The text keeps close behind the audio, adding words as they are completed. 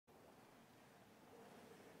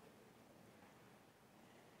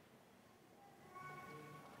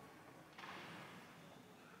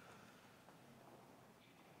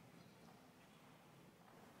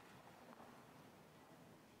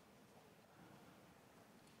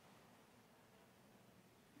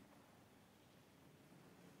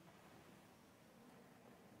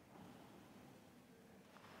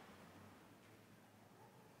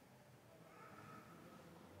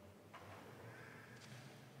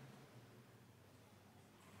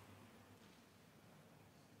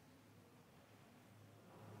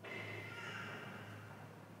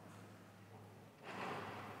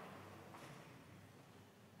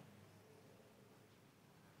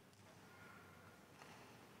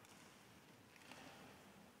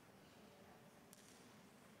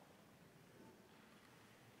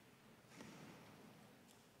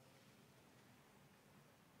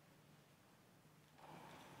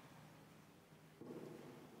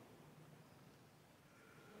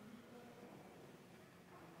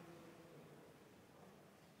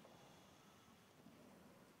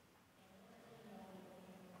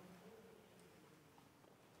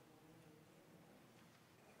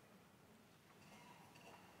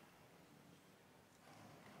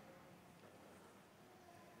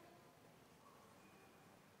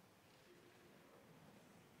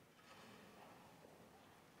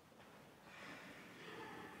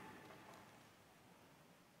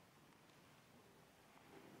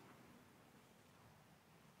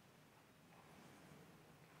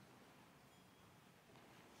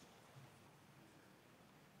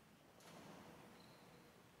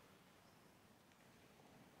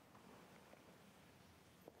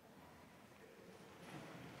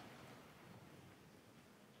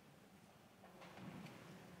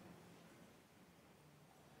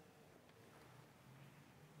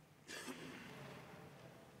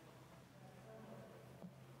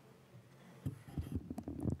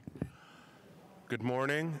Good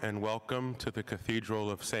morning and welcome to the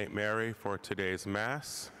Cathedral of St. Mary for today's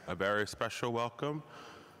Mass. A very special welcome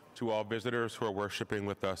to all visitors who are worshiping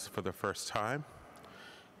with us for the first time.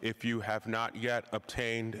 If you have not yet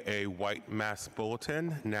obtained a white Mass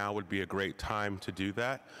bulletin, now would be a great time to do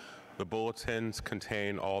that. The bulletins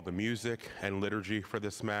contain all the music and liturgy for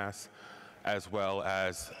this Mass, as well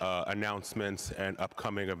as announcements and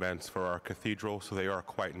upcoming events for our cathedral, so they are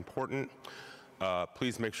quite important.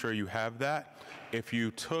 Please make sure you have that. If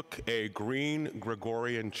you took a green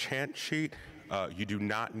Gregorian chant sheet, you do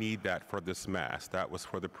not need that for this Mass. That was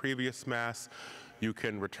for the previous Mass. You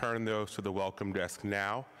can return those to the welcome desk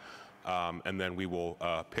now, and then we will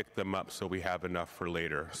pick them up so we have enough for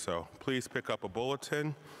later. So please pick up a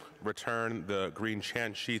bulletin, return the green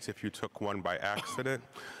chant sheets if you took one by accident,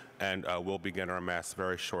 and we'll begin our Mass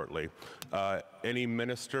very shortly. Any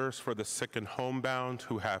ministers for the sick and homebound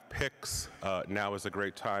who have PICs, now is a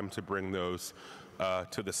great time to bring those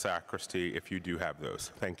to the sacristy if you do have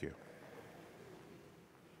those. Thank you.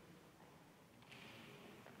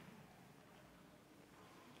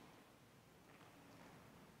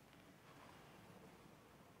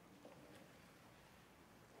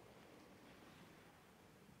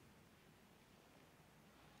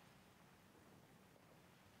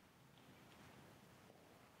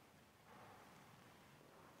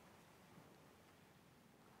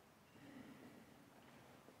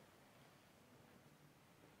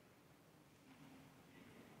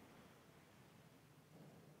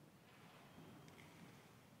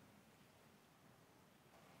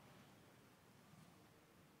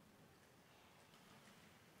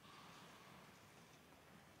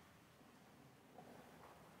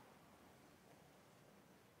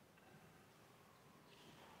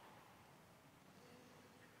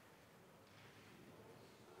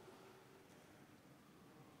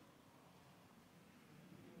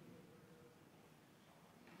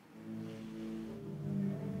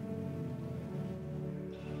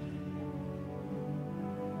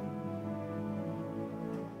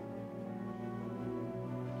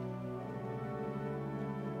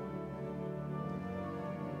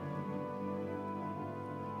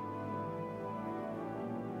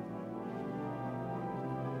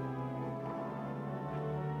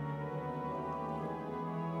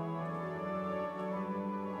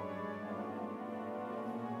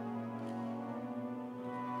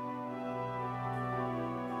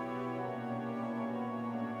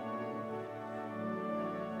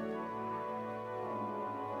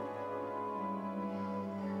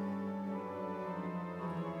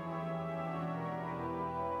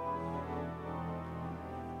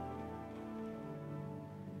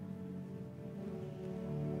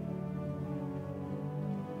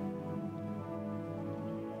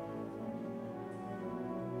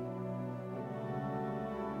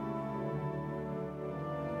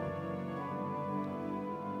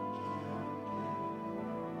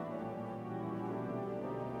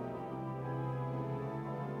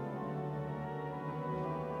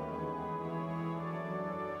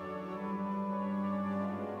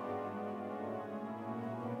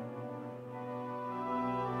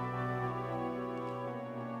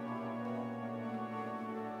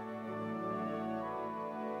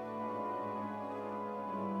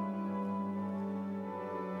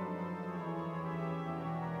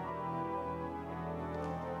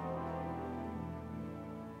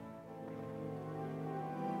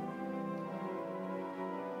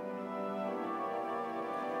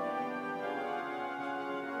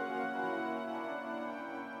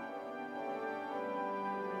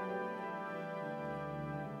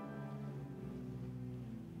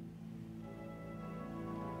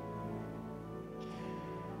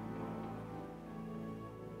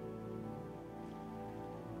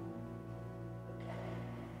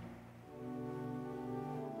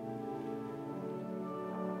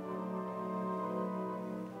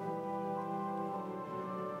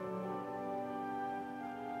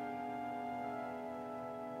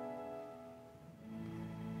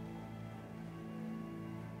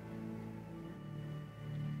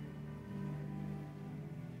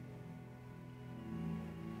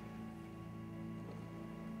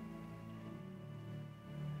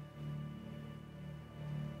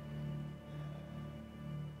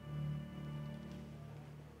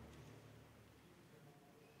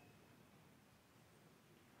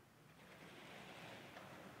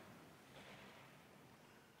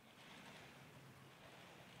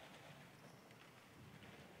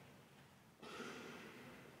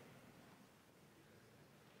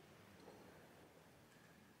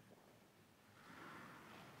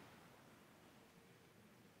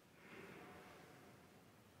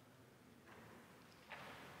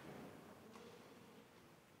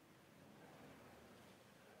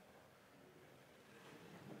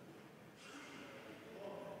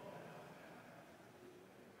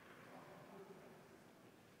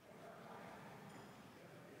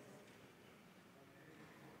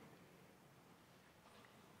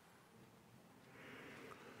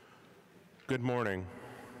 Good morning.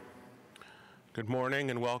 Good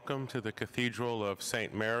morning and welcome to the Cathedral of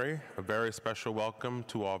St. Mary. A very special welcome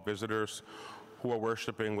to all visitors who are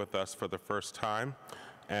worshiping with us for the first time,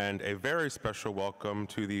 and a very special welcome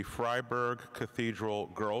to the Freiburg Cathedral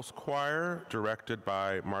Girls Choir, directed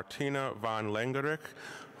by Martina van Lengerich,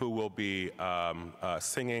 who will be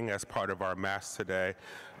singing as part of our Mass today,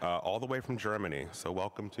 all the way from Germany. So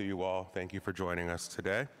welcome to you all. Thank you for joining us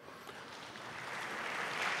today.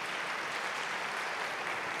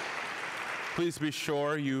 Please be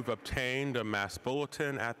sure you've obtained a Mass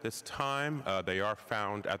bulletin at this time. They are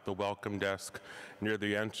found at the welcome desk near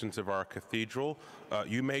the entrance of our cathedral.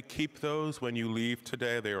 You may keep those when you leave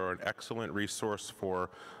today. They are an excellent resource for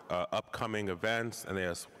upcoming events, and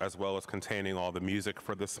as well as containing all the music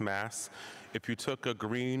for this Mass. If you took a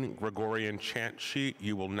green Gregorian chant sheet,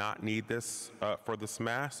 you will not need this for this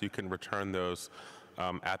Mass. You can return those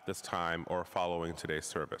at this time or following today's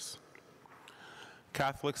service.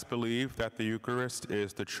 Catholics believe that the Eucharist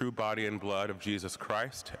is the true body and blood of Jesus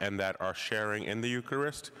Christ, and that our sharing in the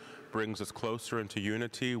Eucharist brings us closer into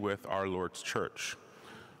unity with our Lord's Church.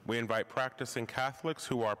 We invite practicing Catholics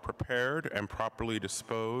who are prepared and properly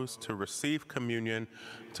disposed to receive communion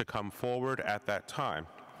to come forward at that time.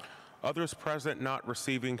 Others present not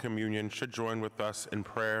receiving communion should join with us in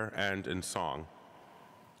prayer and in song.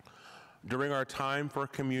 During our time for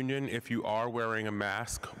communion, if you are wearing a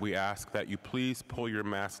mask, we ask that you please pull your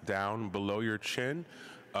mask down below your chin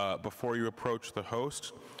before you approach the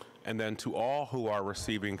host. And then to all who are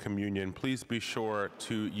receiving communion, please be sure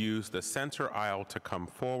to use the center aisle to come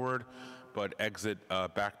forward, but exit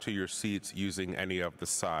back to your seats using any of the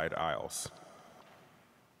side aisles.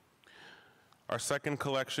 Our second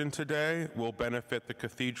collection today will benefit the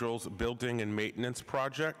cathedral's building and maintenance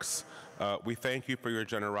projects. We thank you for your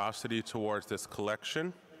generosity towards this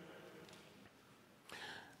collection.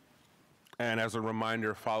 And as a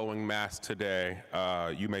reminder, following Mass today,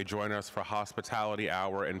 you may join us for Hospitality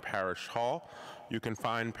Hour in Parish Hall. You can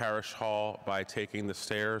find Parish Hall by taking the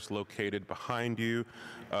stairs located behind you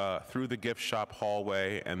through the gift shop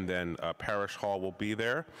hallway, and then Parish Hall will be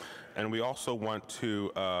there. And we also want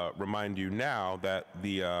to remind you now that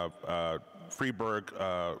the Freiburg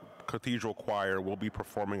Cathedral Choir will be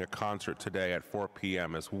performing a concert today at 4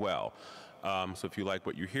 p.m. as well. So if you like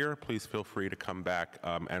what you hear, please feel free to come back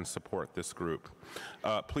and support this group.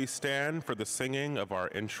 Please stand for the singing of our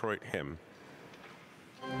introit hymn.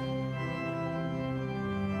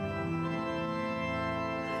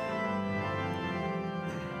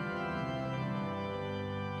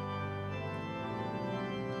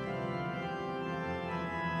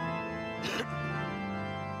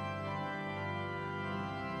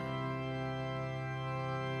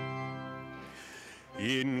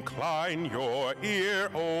 Incline your ear,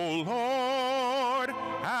 O Lord,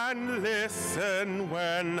 and listen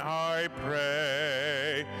when I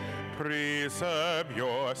pray. Preserve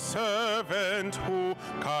your servant who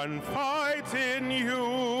confides in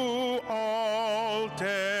you all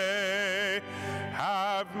day.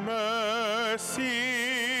 Have mercy,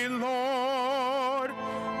 Lord,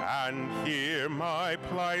 and hear my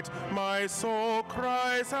plight. My soul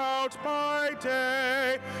cries out by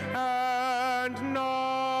day and night.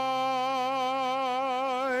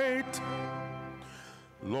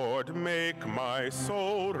 Lord, make my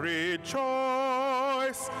soul rejoice.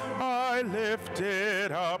 I lift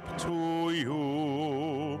it up to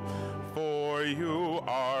you. For you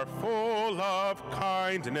are full of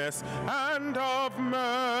kindness and of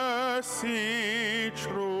mercy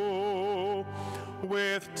true.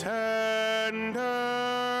 With tender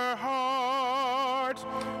heart,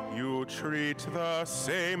 you treat the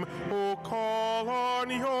same who call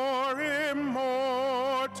on your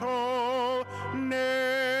immortal name.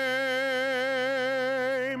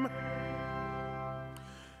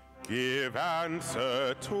 Give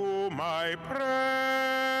answer to my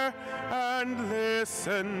prayer and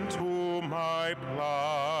listen to my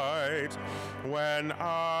plight. When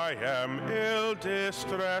I am ill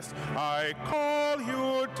distressed, I call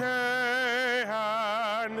you day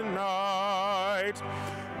and night,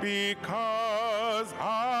 because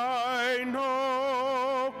I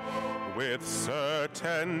know with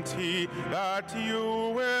certainty that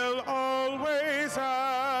you will always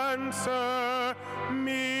answer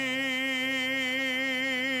me.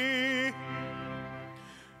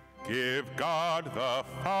 Give God the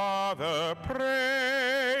Father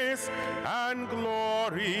praise and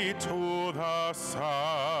glory to the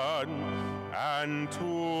Son and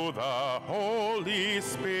to the Holy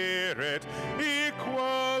Spirit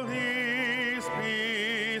equally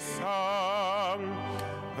be sung.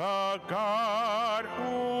 The God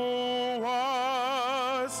who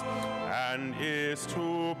was and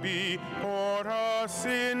for us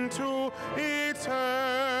into eternity.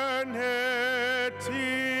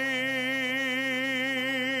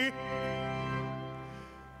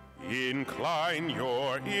 Incline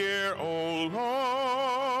your ear, O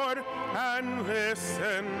Lord, and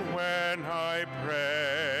listen when I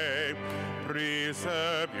pray.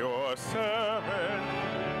 Preserve your servant.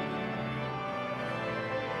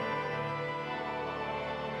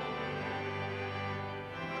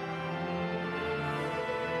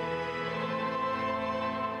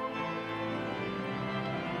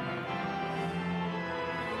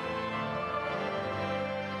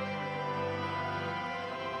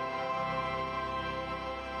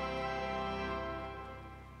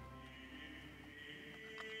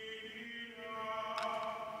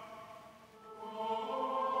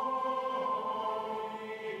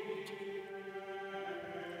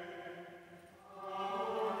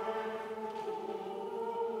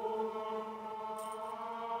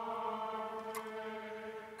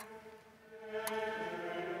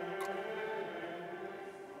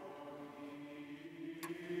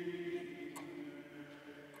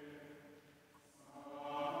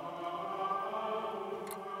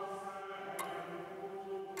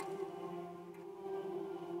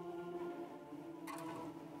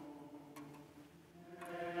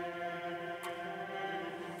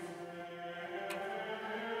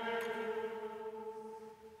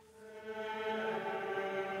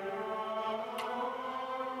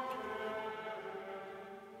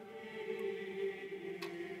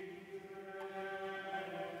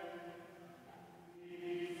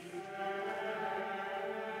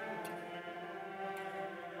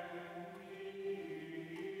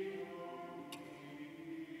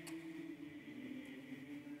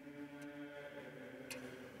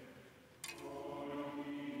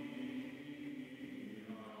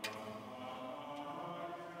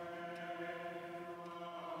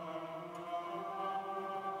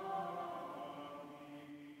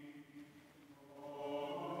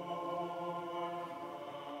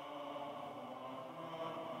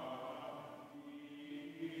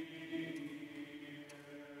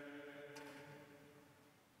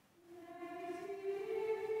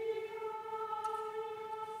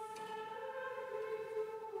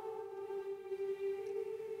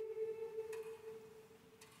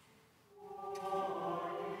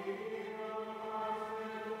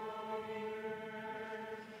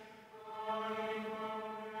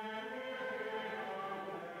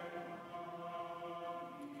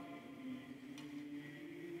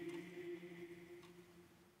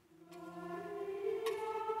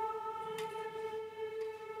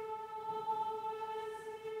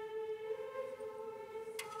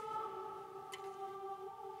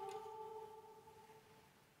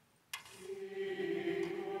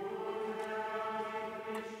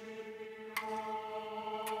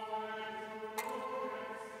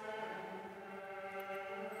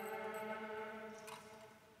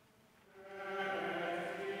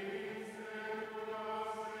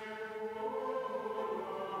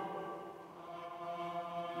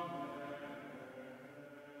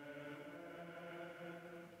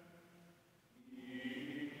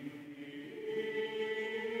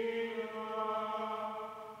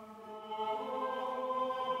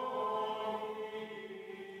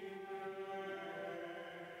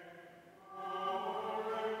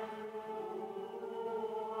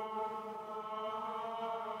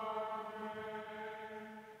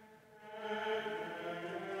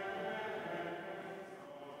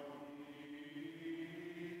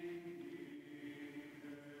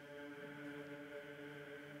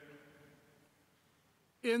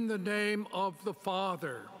 In the name of the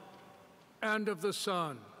Father, and of the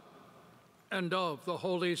Son, and of the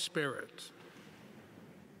Holy Spirit.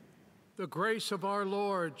 The grace of our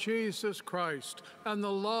Lord Jesus Christ, and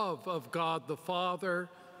the love of God the Father,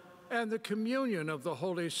 and the communion of the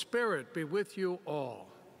Holy Spirit be with you all.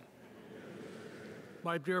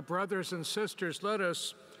 My dear brothers and sisters, let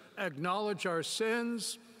us acknowledge our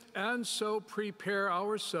sins and so prepare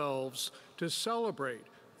ourselves to celebrate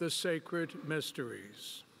the sacred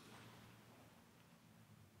mysteries.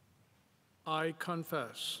 I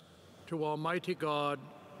confess to Almighty God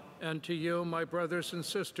and to you, my brothers and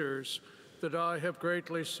sisters, that I have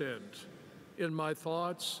greatly sinned in my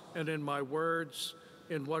thoughts and in my words,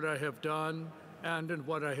 in what I have done and in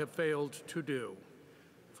what I have failed to do.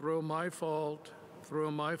 Through my fault, through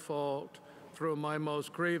my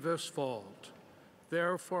most grievous fault.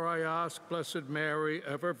 Therefore I ask Blessed Mary,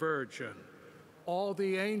 ever Virgin, all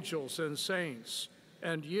the angels and saints,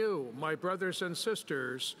 and you, my brothers and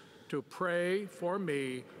sisters, to pray for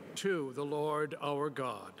me to the Lord our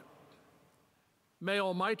God. May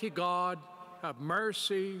Almighty God have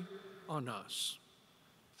mercy on us.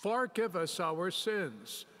 Forgive us our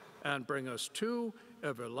sins and bring us to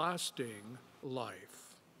everlasting life.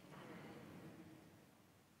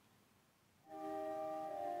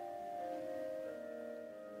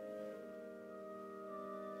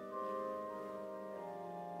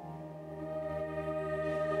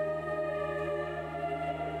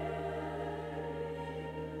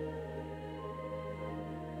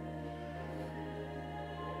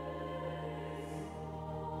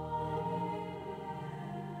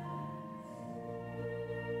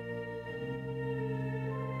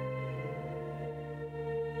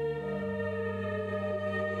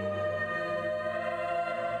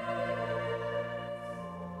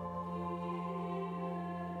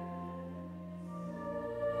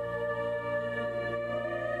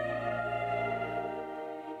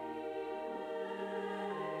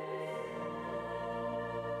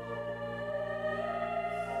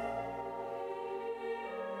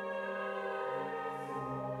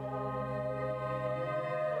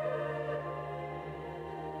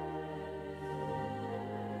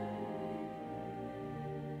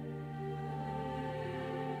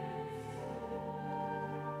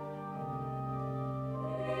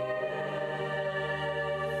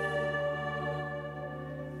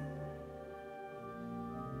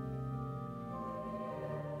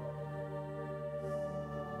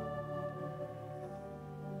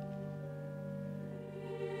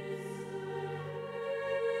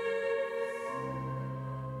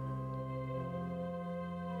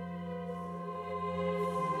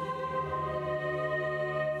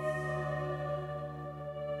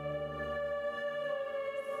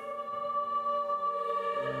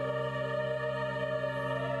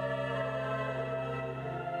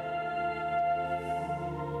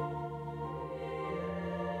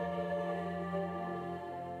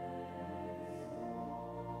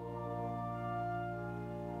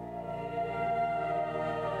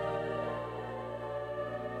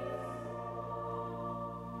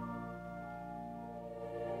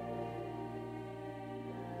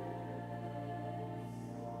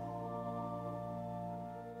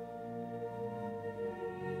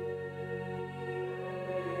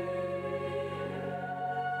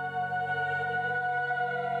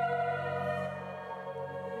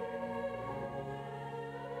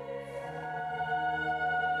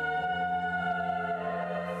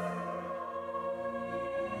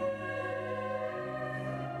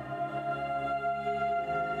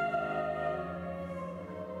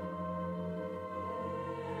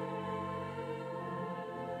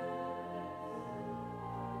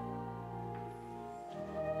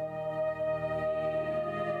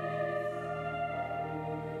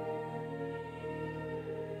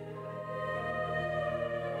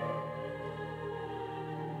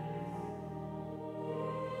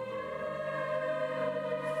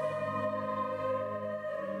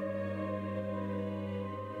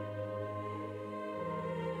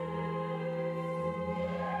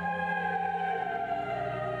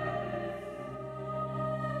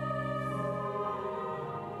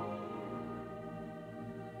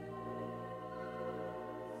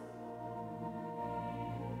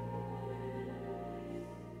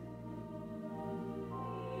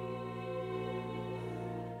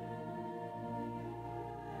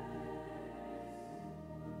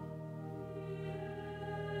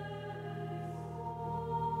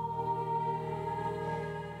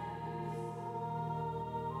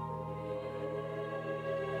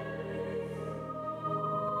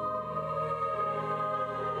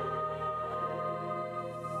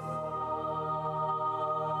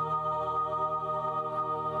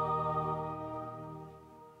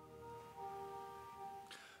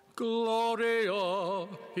 Gloria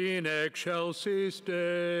in excelsis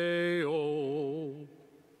Deo.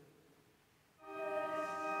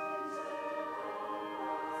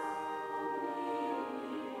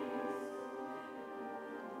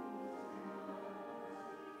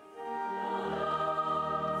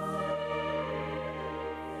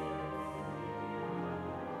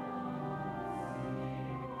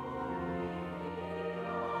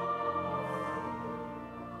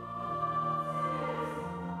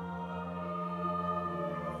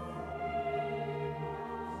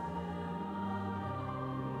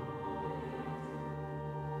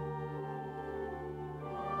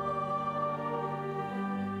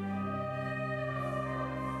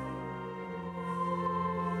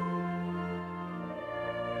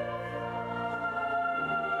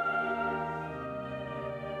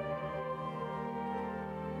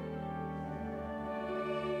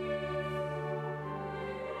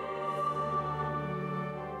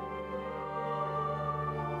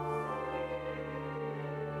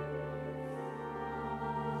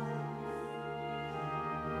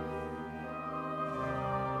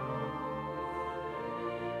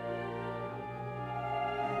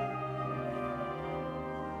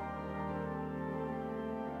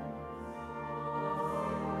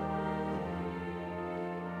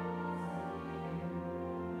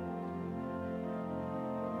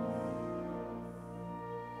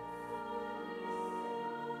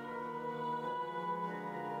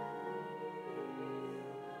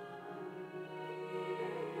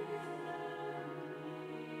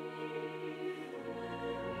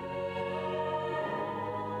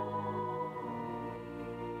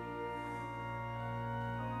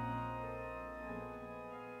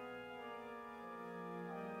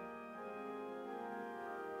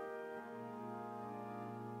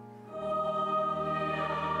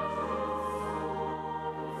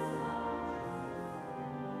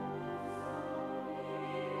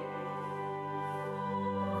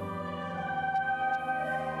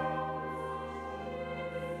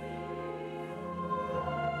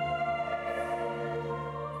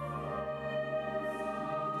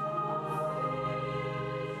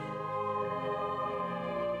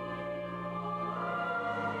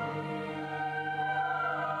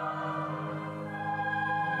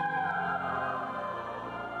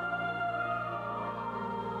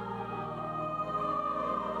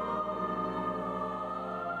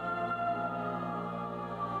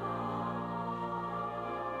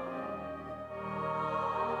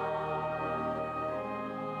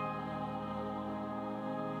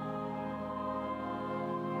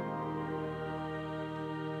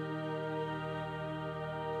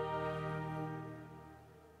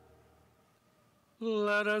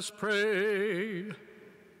 Let us pray.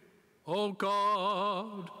 O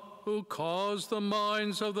God, who cause the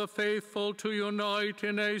minds of the faithful to unite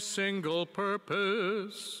in a single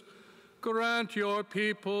purpose, grant your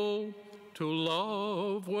people to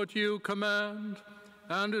love what you command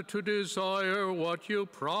and to desire what you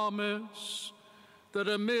promise, that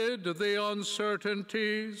amid the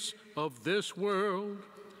uncertainties of this world,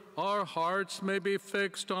 our hearts may be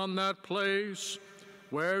fixed on that place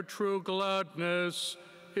where true gladness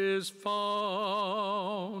is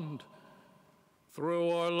found.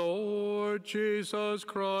 Through our Lord Jesus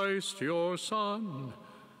Christ, your Son,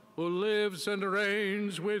 who lives and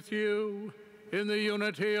reigns with you in the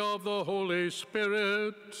unity of the Holy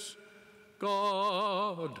Spirit,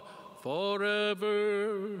 God,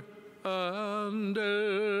 forever and ever.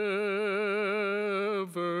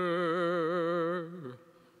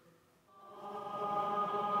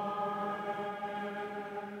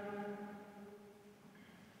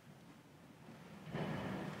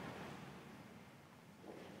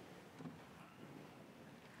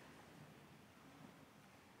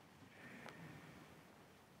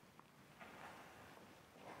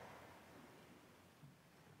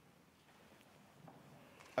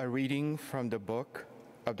 A reading from the book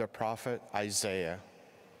of the prophet Isaiah.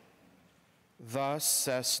 Thus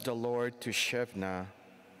says the Lord to Shebna,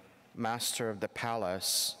 master of the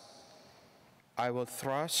palace, I will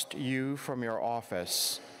thrust you from your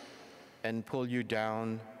office and pull you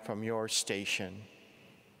down from your station.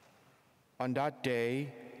 On that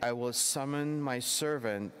day, I will summon my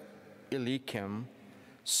servant Eliakim,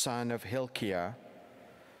 son of Hilkiah.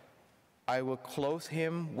 I will clothe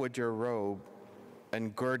him with your robe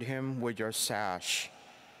and gird him with your sash,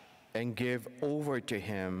 and give over to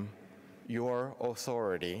him your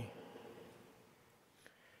authority.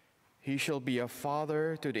 He shall be a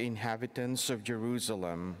father to the inhabitants of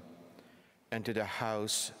Jerusalem and to the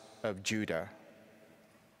house of Judah.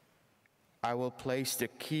 I will place the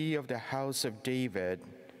key of the house of David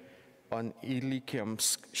on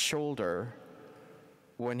Eliakim's shoulder.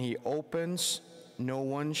 When he opens, no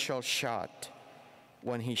one shall shut.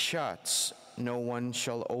 When he shuts, no one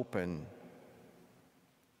shall open.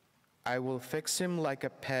 I will fix him like a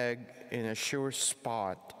peg in a sure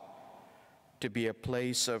spot, to be a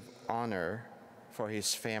place of honor for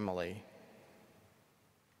his family.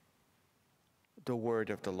 The word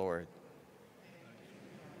of the Lord.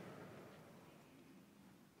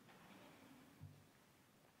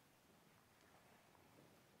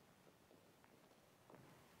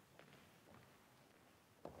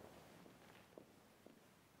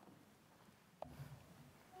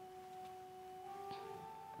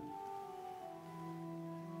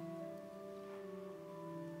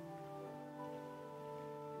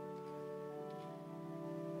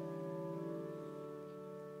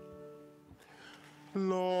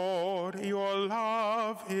 Lord, your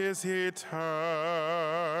love is eternal.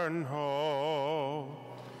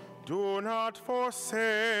 Do not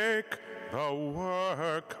forsake the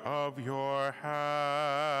work of your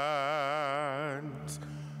hands.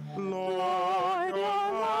 Lord, your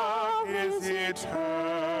love is eternal.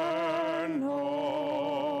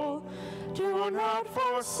 Do not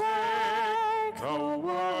forsake the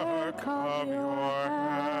work of your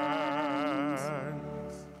hands.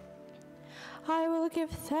 I will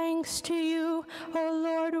give thanks to you, O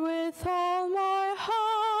Lord, with all my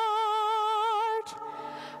heart,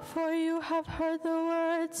 for you have heard the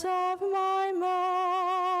words of my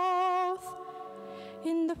mouth.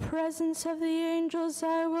 In the presence of the angels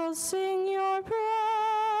I will sing your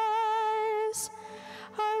praise.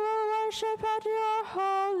 I will worship at your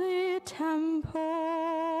holy temple.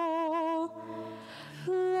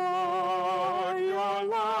 Lord, your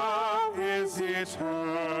love is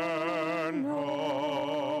eternal.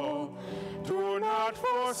 Do not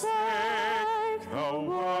forsake the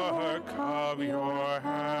work of your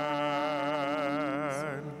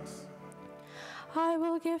hands. I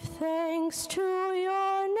will give thanks to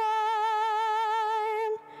your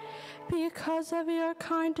name because of your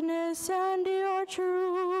kindness and your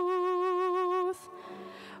truth.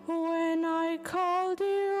 When I called,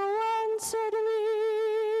 you answered me.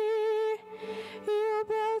 You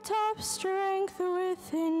built up strength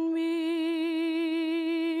within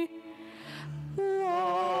me.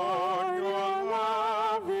 Lord, your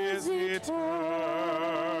love is eternal.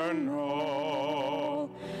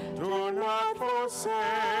 Do not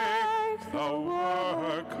forsake the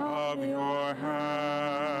work of your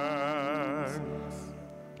hands.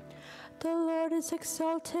 The Lord is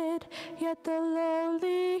exalted, yet the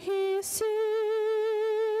lowly he sees,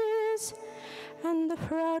 and the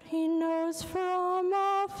proud he knows from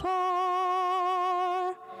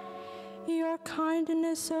afar. Your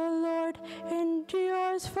kindness, O Lord,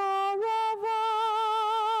 endures forever.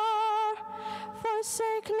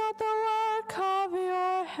 Forsake not the work of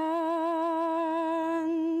your hands.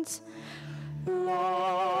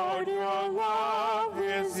 Lord, your love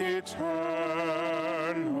is eternal.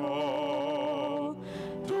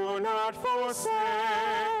 Do not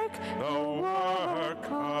forsake the work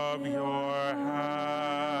of your hands.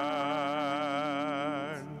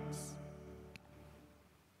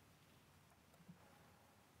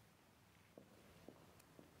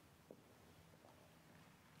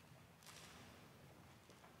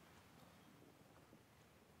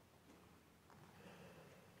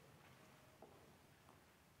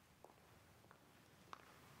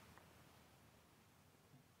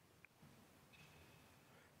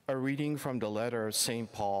 A reading from the letter of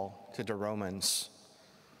St. Paul to the Romans.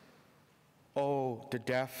 Oh, the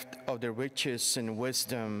depth of the riches and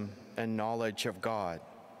wisdom and knowledge of God!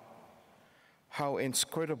 How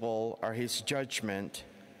inscrutable are his judgment,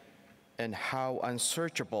 and how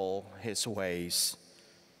unsearchable his ways.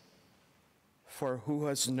 For who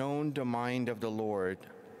has known the mind of the Lord,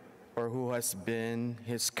 or who has been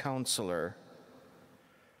his counselor?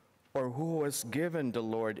 Or who has given the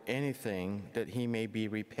Lord anything that he may be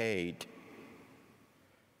repaid?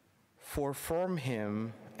 For from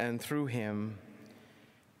him and through him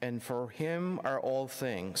and for him are all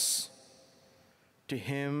things. To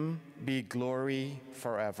him be glory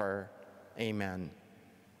forever. Amen.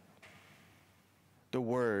 The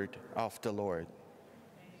word of the Lord.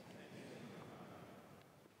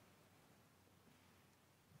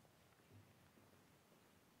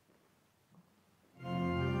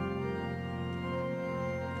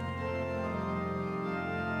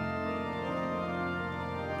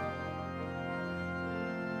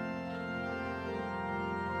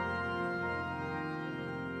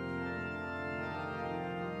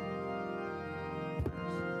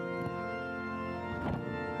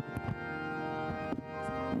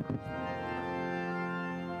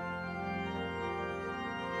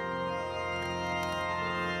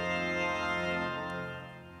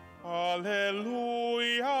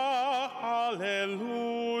 Alleluia,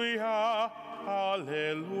 alleluia,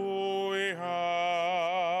 alleluia.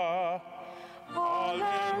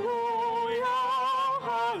 Alleluia,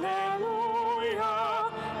 alleluia,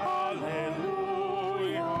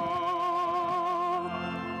 alleluia.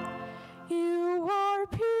 You are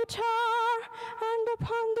Peter, and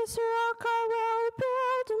upon this rock I will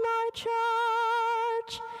build my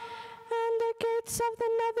church, and the gates of the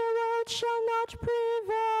netherworld shall not prevail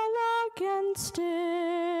against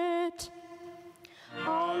it.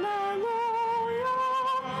 Alleluia,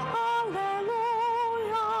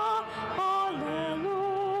 alleluia, alleluia.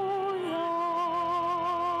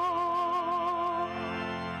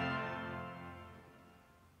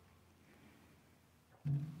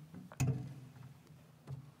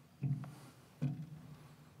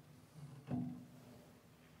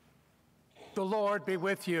 The Lord be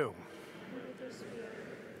with you.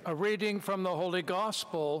 A reading from the Holy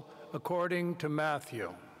Gospel according to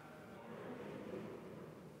Matthew.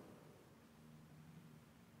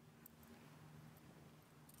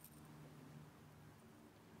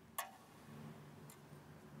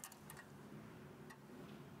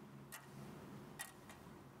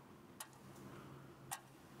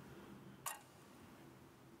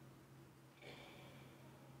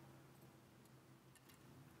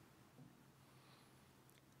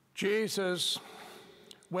 Jesus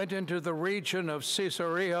went into the region of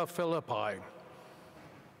Caesarea Philippi,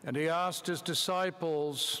 and he asked his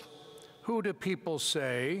disciples, "Who do people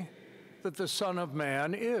say that the Son of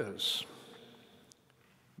Man is?"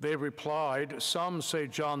 They replied, "Some say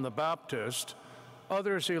John the Baptist,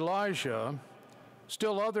 others Elijah,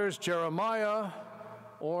 still others Jeremiah,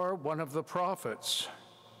 or one of the prophets."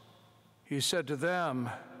 He said to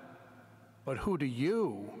them, "But who do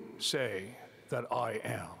you say that I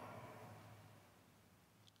am?"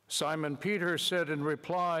 Simon Peter said in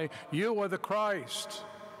reply, "You are the Christ,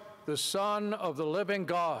 the Son of the living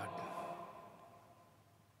God."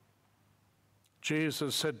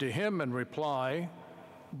 Jesus said to him in reply,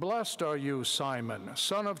 "Blessed are you, Simon,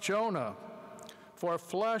 son of Jonah, for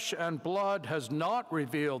flesh and blood has not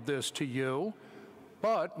revealed this to you,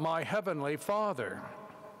 but my heavenly Father.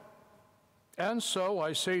 And so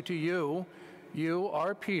I say to you, you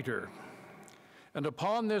are Peter, and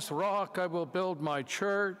upon this rock I will build my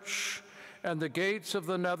church, and the gates of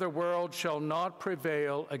the netherworld shall not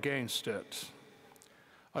prevail against it.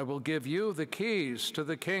 I will give you the keys to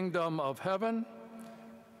the kingdom of heaven,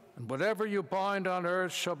 and whatever you bind on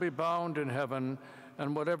earth shall be bound in heaven,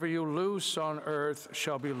 and whatever you loose on earth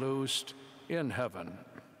shall be loosed in heaven."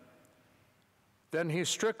 Then he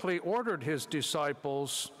strictly ordered his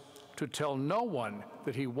disciples to tell no one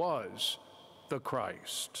that he was the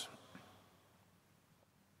Christ.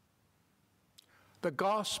 The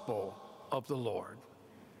Gospel of the Lord.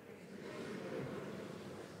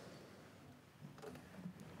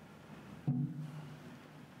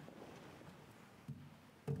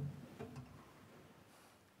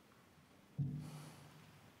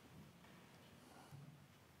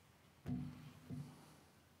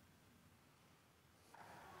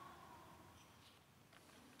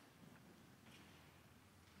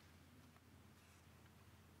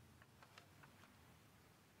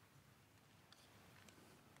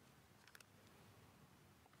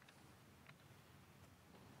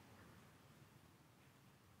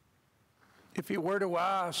 If you were to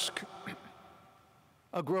ask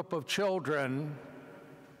a group of children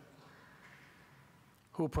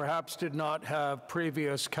who perhaps did not have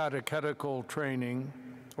previous catechetical training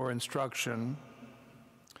or instruction,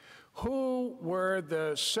 who were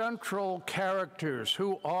the central characters,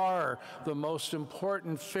 who are the most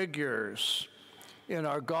important figures in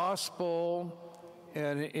our gospel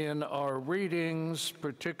and in our readings,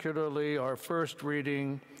 particularly our first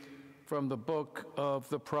reading from the book of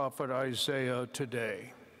the prophet Isaiah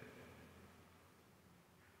today.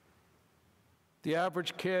 The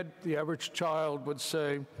average kid, the average child would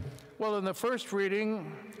say, well, in the first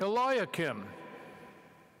reading, Eliakim.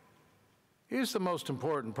 He's the most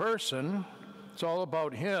important person. It's all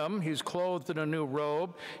about him. He's clothed in a new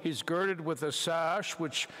robe. He's girded with a sash,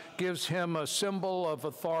 which gives him a symbol of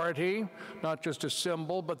authority, not just a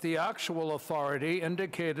symbol, but the actual authority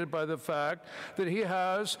indicated by the fact that he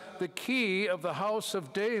has the key of the house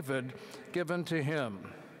of David given to him.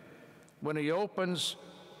 When he opens,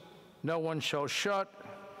 no one shall shut,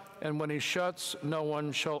 and when he shuts, no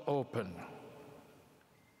one shall open.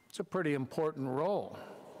 It's a pretty important role.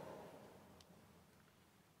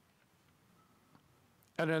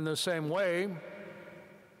 And in the same way,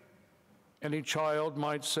 any child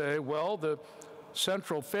might say, well, the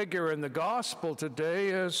central figure in the gospel today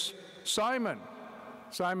is Simon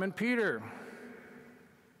Peter.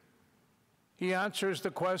 He answers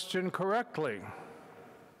the question correctly.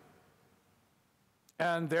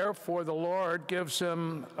 And therefore the Lord gives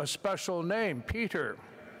him a special name, Peter,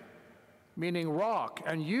 meaning rock.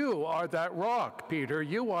 And you are that rock, Peter.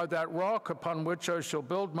 You are that rock upon which I shall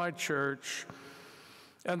build my church,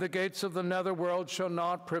 and the gates of the netherworld shall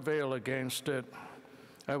not prevail against it.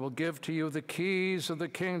 I will give to you the keys of the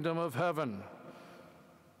kingdom of heaven.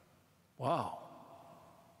 Wow.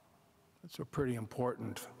 That's a pretty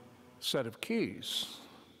important set of keys.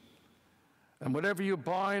 And whatever you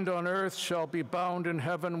bind on earth shall be bound in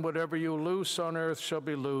heaven. Whatever you loose on earth shall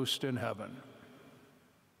be loosed in heaven.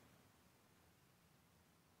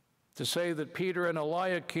 To say that Peter and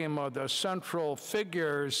Eliakim are the central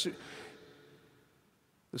figures,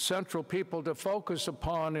 the central people to focus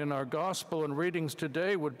upon in our gospel and readings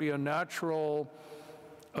today would be a natural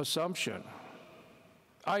assumption.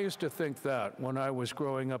 I used to think that when I was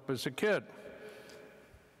growing up as a kid.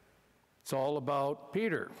 It's all about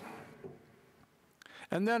Peter.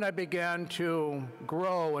 And then I began to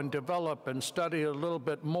grow and develop and study a little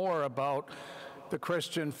bit more about the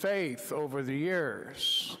Christian faith over the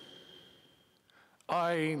years.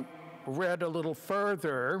 I read a little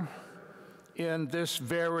further in this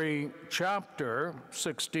very chapter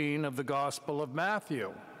 16 of the Gospel of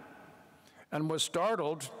Matthew, and was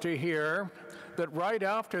startled to hear that right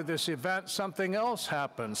after this event, something else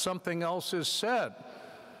happens, something else is said.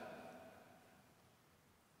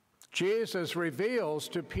 Jesus reveals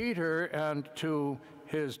to Peter and to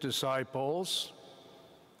his disciples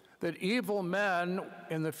that evil men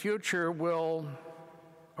in the future will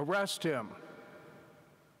arrest him,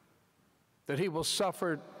 that he will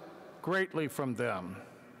suffer greatly from them,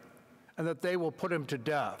 and that they will put him to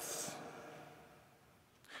death.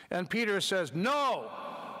 And Peter says, no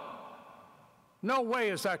way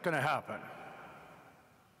is that going to happen.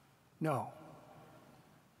 No.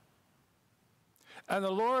 And the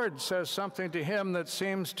Lord says something to him that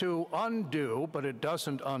seems to undo, but it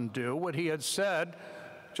doesn't undo, what he had said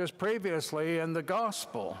just previously in the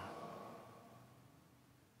gospel.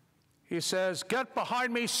 He says, "Get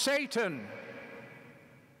behind me, Satan."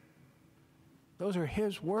 Those are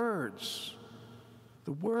his words,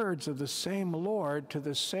 the words of the same Lord to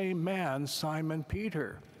the same man, Simon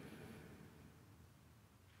Peter.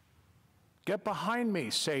 Get behind me,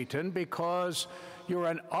 Satan, because you're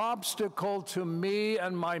an obstacle to me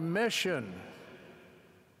and my mission.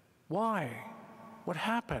 Why? What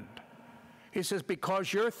happened? He says,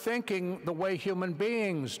 because you're thinking the way human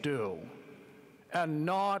beings do and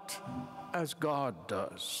not as God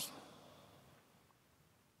does.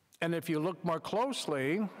 And if you look more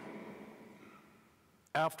closely,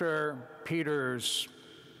 after Peter's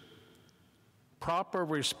proper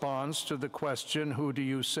response to the question, "Who do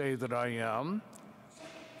you say that I am?"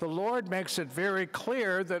 the Lord makes it very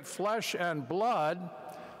clear that flesh and blood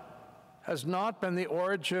has not been the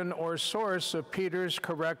origin or source of Peter's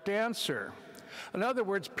correct answer. In other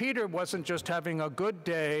words, Peter wasn't just having a good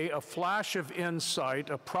day, a flash of insight,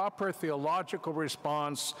 a proper theological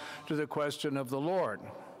response to the question of the Lord.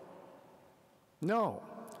 No,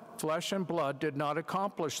 flesh and blood did not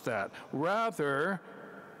accomplish that. Rather,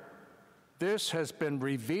 this has been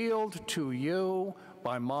revealed to you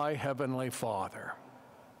by my heavenly Father.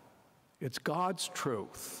 It's God's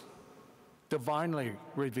truth, divinely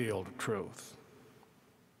revealed truth.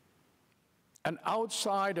 And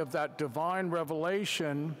outside of that divine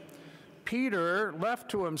revelation, Peter,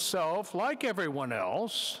 left to himself, like everyone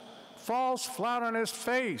else, falls flat on his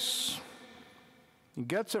face. He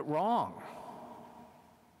gets it wrong.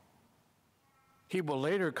 He will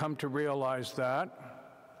later come to realize that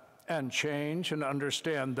and change and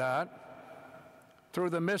understand that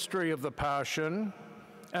through the mystery of the Passion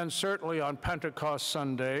and certainly on Pentecost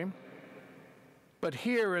Sunday. But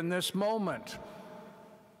here in this moment,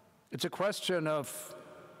 it's a question of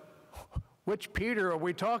which Peter are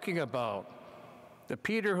we talking about? The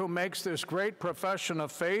Peter who makes this great profession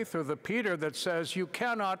of faith, or the Peter that says, "You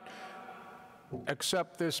cannot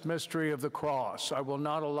accept this mystery of the cross. I will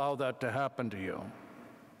not allow that to happen to you"?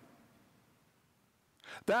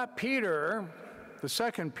 That Peter, the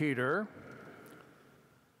second Peter,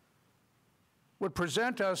 would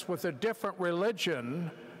present us with a different religion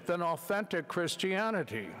than authentic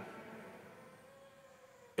Christianity.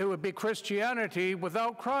 It would be Christianity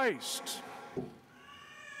without Christ.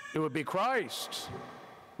 It would be Christ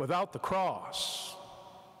without the cross.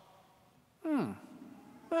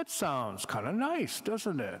 That sounds kind of nice,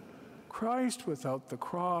 doesn't it? Christ without the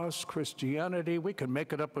cross, Christianity. We can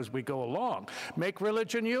make it up as we go along. Make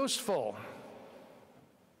religion useful,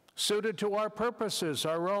 suited to our purposes,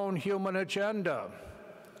 our own human agenda,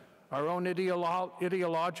 our own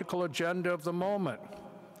ideological agenda of the moment.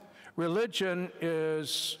 Religion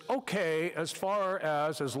is okay as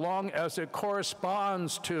long as it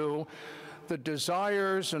corresponds to the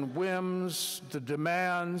desires and whims, the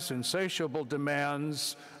demands, insatiable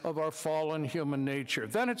demands of our fallen human nature.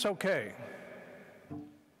 Then it's okay.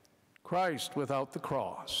 Christ without the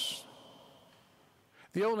cross.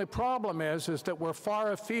 The only problem is that we're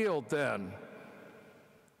far afield then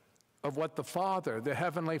of what the Father, the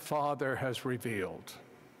Heavenly Father, has revealed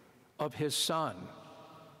of His Son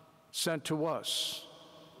sent to us.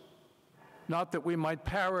 Not that we might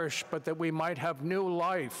perish, but that we might have new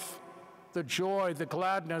life, the joy, the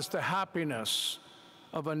gladness, the happiness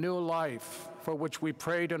of a new life for which we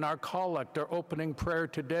prayed in our collect, our opening prayer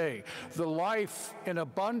today, the life in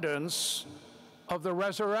abundance of the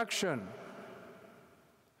resurrection.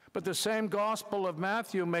 But the same Gospel of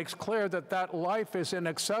Matthew makes clear that that life is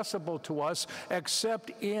inaccessible to us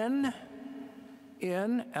except in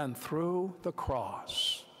and through the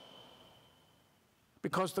cross.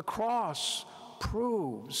 Because the cross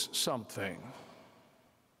proves something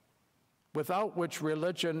without which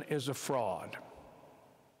religion is a fraud.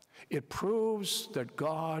 It proves that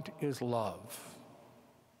God is love,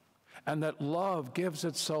 and that love gives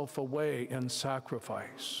itself away in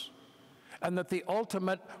sacrifice, and that the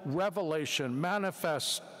ultimate revelation,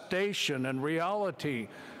 manifestation, and reality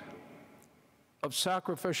of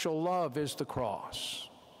sacrificial love is the cross.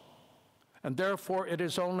 And therefore, it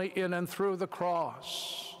is only in and through the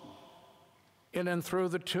cross, in and through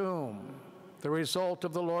the tomb, the result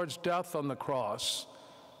of the Lord's death on the cross,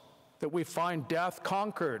 that we find death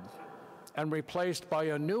conquered and replaced by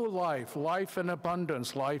a new life, life in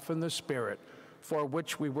abundance, life in the Spirit, for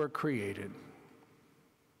which we were created.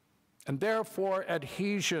 And therefore,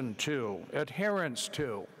 adhesion to, adherence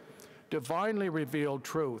to, divinely revealed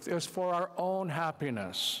truth is for our own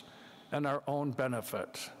happiness and our own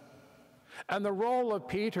benefit. And the role of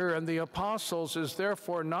Peter and the apostles is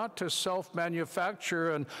therefore not to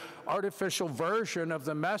self-manufacture an artificial version of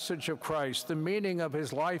the message of Christ, the meaning of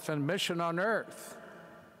his life and mission on earth,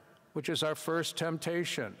 which is our first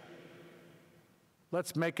temptation.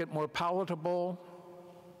 Let's make it more palatable.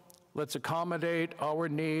 Let's accommodate our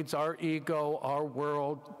needs, our ego, our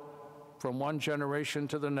world from one generation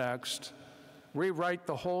to the next. Rewrite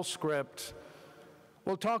the whole script.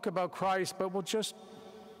 We'll talk about Christ, but we'll just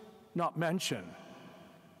not mention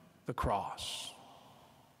the cross.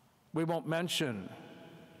 We won't mention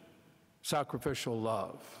sacrificial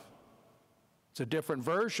love. It's a different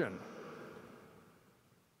version.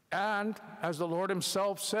 And as the Lord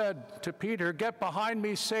himself said to Peter, "Get behind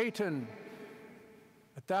me, Satan."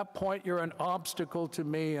 At that point, you're an obstacle to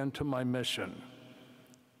me and to my mission.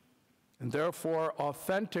 And therefore,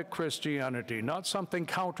 authentic Christianity, not something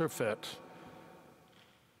counterfeit,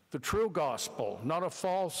 the true gospel, not a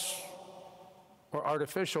false or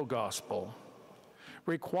artificial gospel,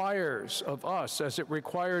 requires of us, as it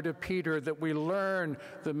required of Peter, that we learn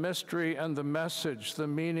the mystery and the message, the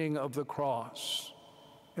meaning of the cross,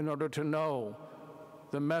 in order to know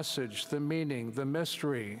the message, the meaning, the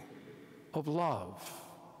mystery of love.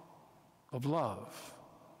 Of love.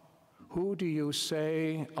 Who do you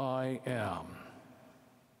say I am?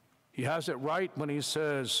 He has it right when he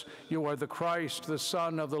says, "You are the Christ, the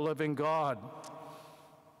Son of the living God."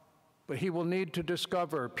 But he will need to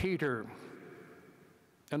discover, Peter,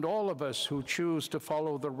 and all of us who choose to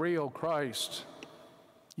follow the real Christ.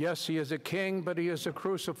 Yes, he is a king, but he is a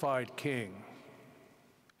crucified king.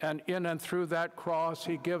 And in and through that cross,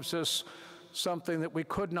 he gives us something that we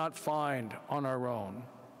could not find on our own.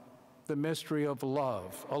 The mystery of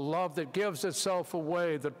love, a love that gives itself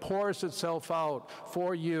away, that pours itself out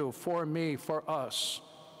for you, for me, for us,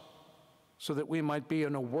 so that we might be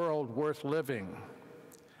in a world worth living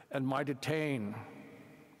and might attain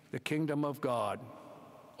the kingdom of God,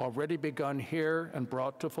 already begun here and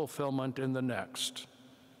brought to fulfillment in the next.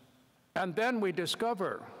 And then we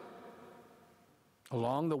discover,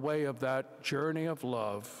 along the way of that journey of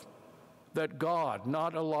love, that God,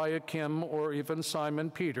 not Eliakim or even Simon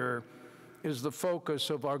Peter, is the focus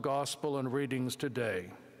of our gospel and readings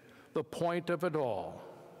today, the point of it all.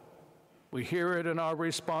 We hear it in our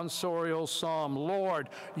responsorial psalm, "Lord,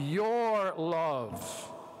 your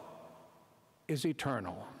love is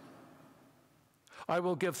eternal. I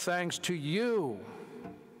will give thanks to you,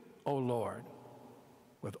 O Lord,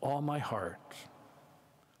 with all my heart,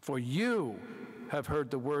 for you have heard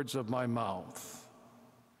the words of my mouth.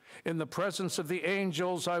 In the presence of the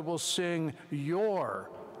angels, I will sing your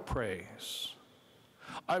praise.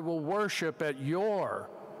 I will worship at your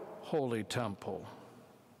holy temple.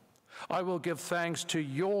 I will give thanks to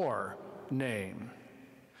your name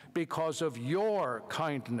because of your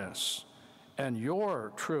kindness and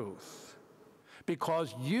your truth,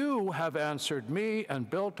 because you have answered me and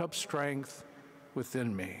built up strength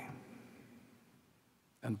within me."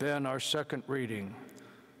 And then our second reading,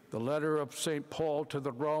 the letter of St. Paul to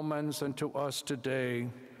the Romans and to us today,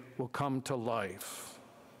 will come to life.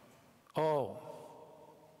 Oh,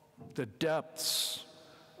 the depths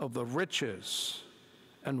of the riches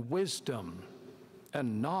and wisdom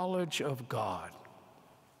and knowledge of God.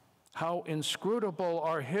 How inscrutable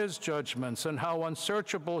are his judgments and how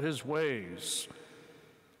unsearchable his ways.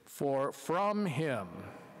 For from him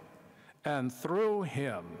and through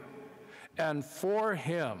him and for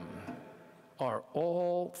him are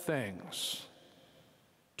all things.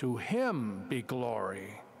 To him be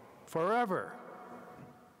glory forever.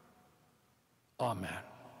 Amen.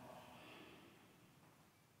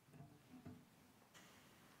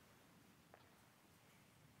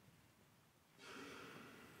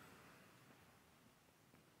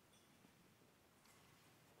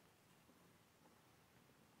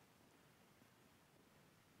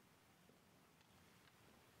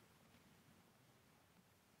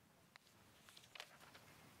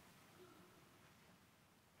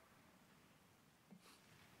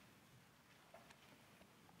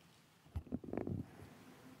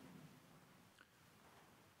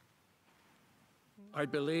 I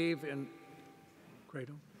believe in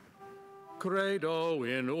Credo. Credo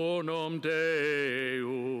in unum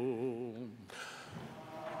Deum.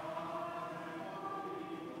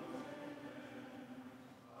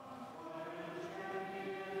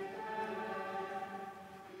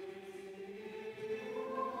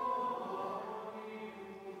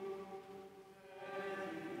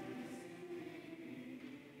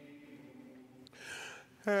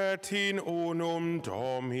 Et in unum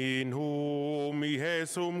Dominum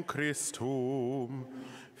Iesum Christum,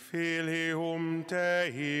 Filium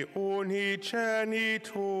Dei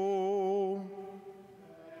unigenitum,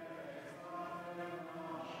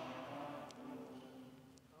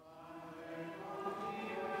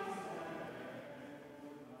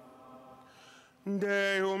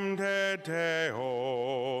 Deum de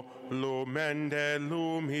Deo, lumen de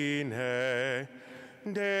lumine,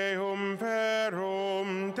 Deum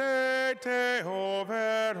verum de Deo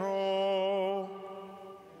vero.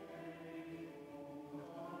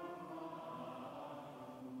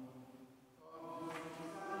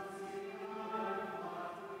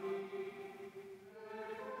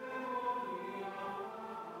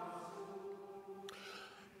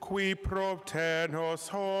 Qui propter nos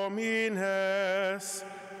homines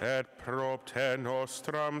et propter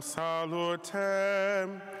nostram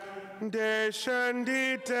salutem,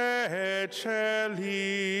 descendit de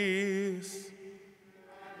celis.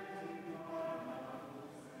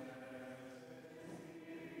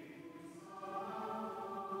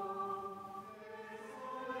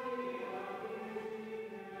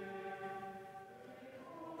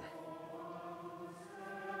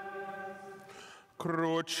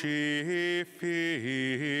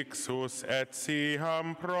 Crucifixus et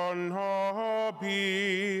siam pro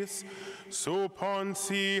nobis, su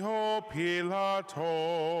Pontio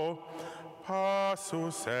Pilato,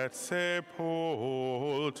 passus et sepultus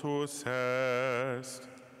est.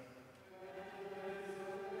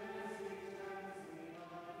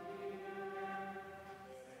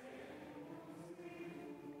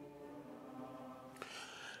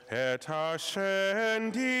 Et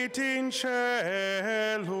ascendit in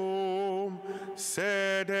caelum,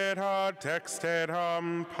 sedet ad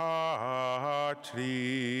dexteram Patris.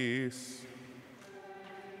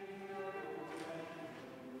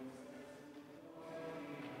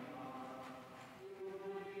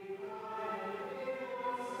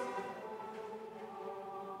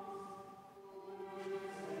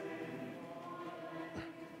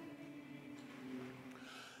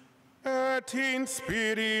 Et in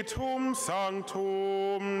Spiritum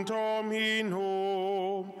Sanctum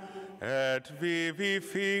Dominum, et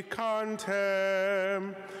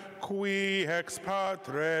vivificantem, qui ex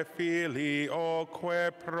Patre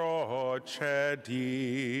Filioque procedit,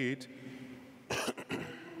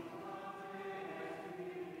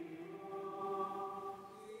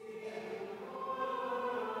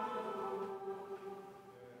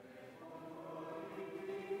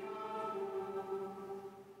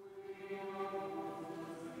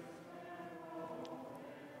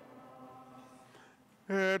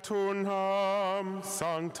 et unam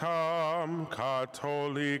sanctam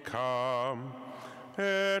catholicam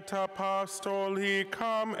et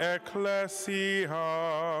apostolicam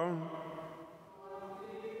ecclesiam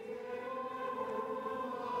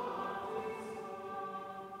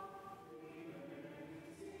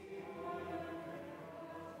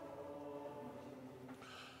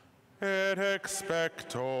et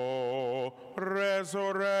expecto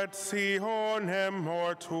resurrectionem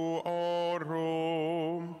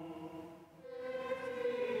mortuorum.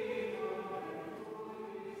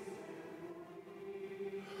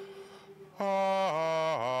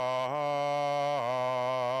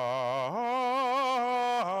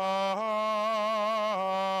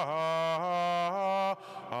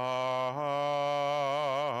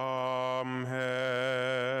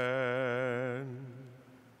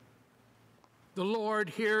 The Lord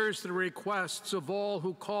hears the requests of all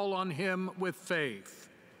who call on him with faith,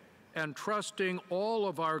 and trusting all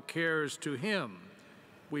of our cares to him,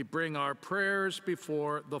 we bring our prayers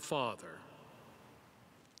before the Father.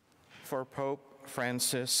 For Pope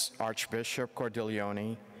Francis, Archbishop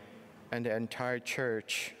Cordileone, and the entire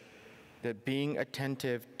Church, that being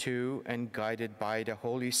attentive to and guided by the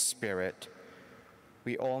Holy Spirit,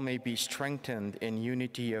 we all may be strengthened in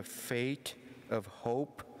unity of faith, of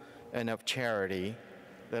hope, and of charity,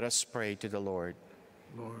 let us pray to the Lord.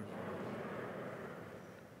 Lord.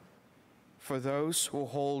 For those who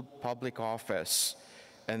hold public office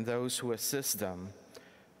and those who assist them,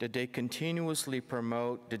 that they continuously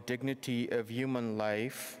promote the dignity of human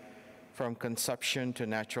life from conception to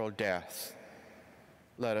natural death,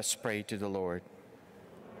 let us pray to the Lord.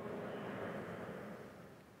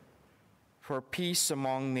 For peace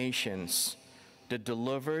among nations, that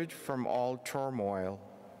delivered from all turmoil,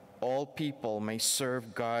 all people may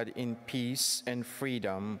serve God in peace and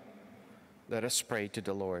freedom, let us pray to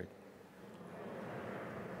the Lord.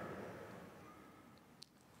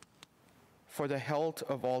 For the health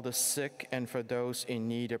of all the sick and for those in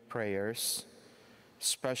need of prayers,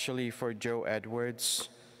 especially for Joe Edwards,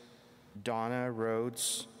 Donna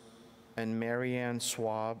Rhodes, and Marianne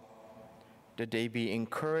Swab, that they be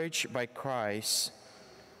encouraged by Christ,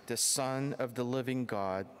 the Son of the living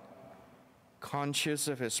God, conscious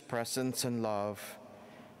of his presence and love,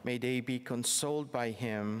 may they be consoled by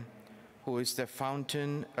him who is the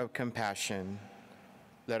fountain of compassion.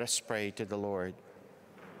 Let us pray to the Lord.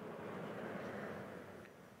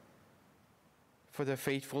 For the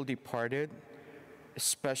faithful departed,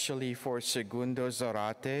 especially for Segundo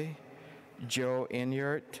Zarate, Joe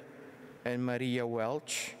Inyart, and Maria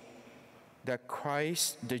Welch, that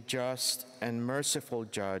Christ, the just and merciful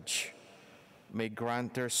judge, may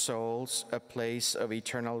grant their souls a place of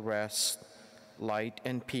eternal rest, light,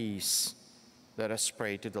 and peace. Let us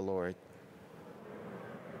pray to the Lord.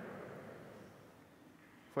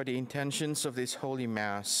 For the intentions of this Holy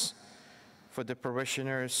Mass, For the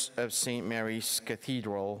parishioners of St. Mary's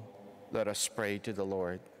Cathedral, let us pray to the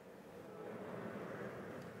Lord.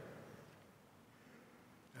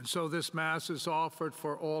 And so this Mass is offered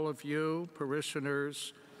for all of you,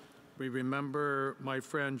 parishioners. We remember my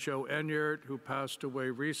friend Joe Enyart, who passed away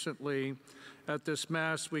recently. At this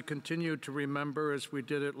Mass, we continue to remember, as we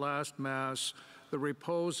did at last Mass, the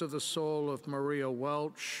repose of the soul of Maria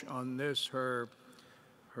Welch on this, her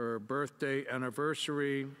birthday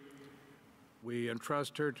anniversary. We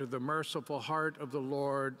entrust her to the merciful heart of the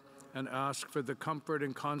Lord and ask for the comfort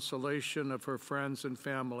and consolation of her friends and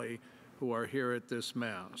family who are here at this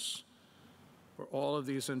Mass. For all of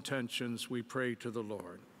these intentions, we pray to the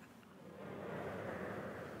Lord.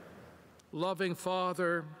 Loving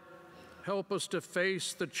Father, help us to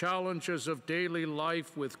face the challenges of daily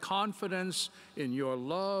life with confidence in your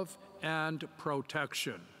love and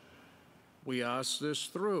protection. We ask this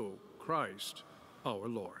through Christ our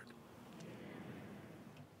Lord.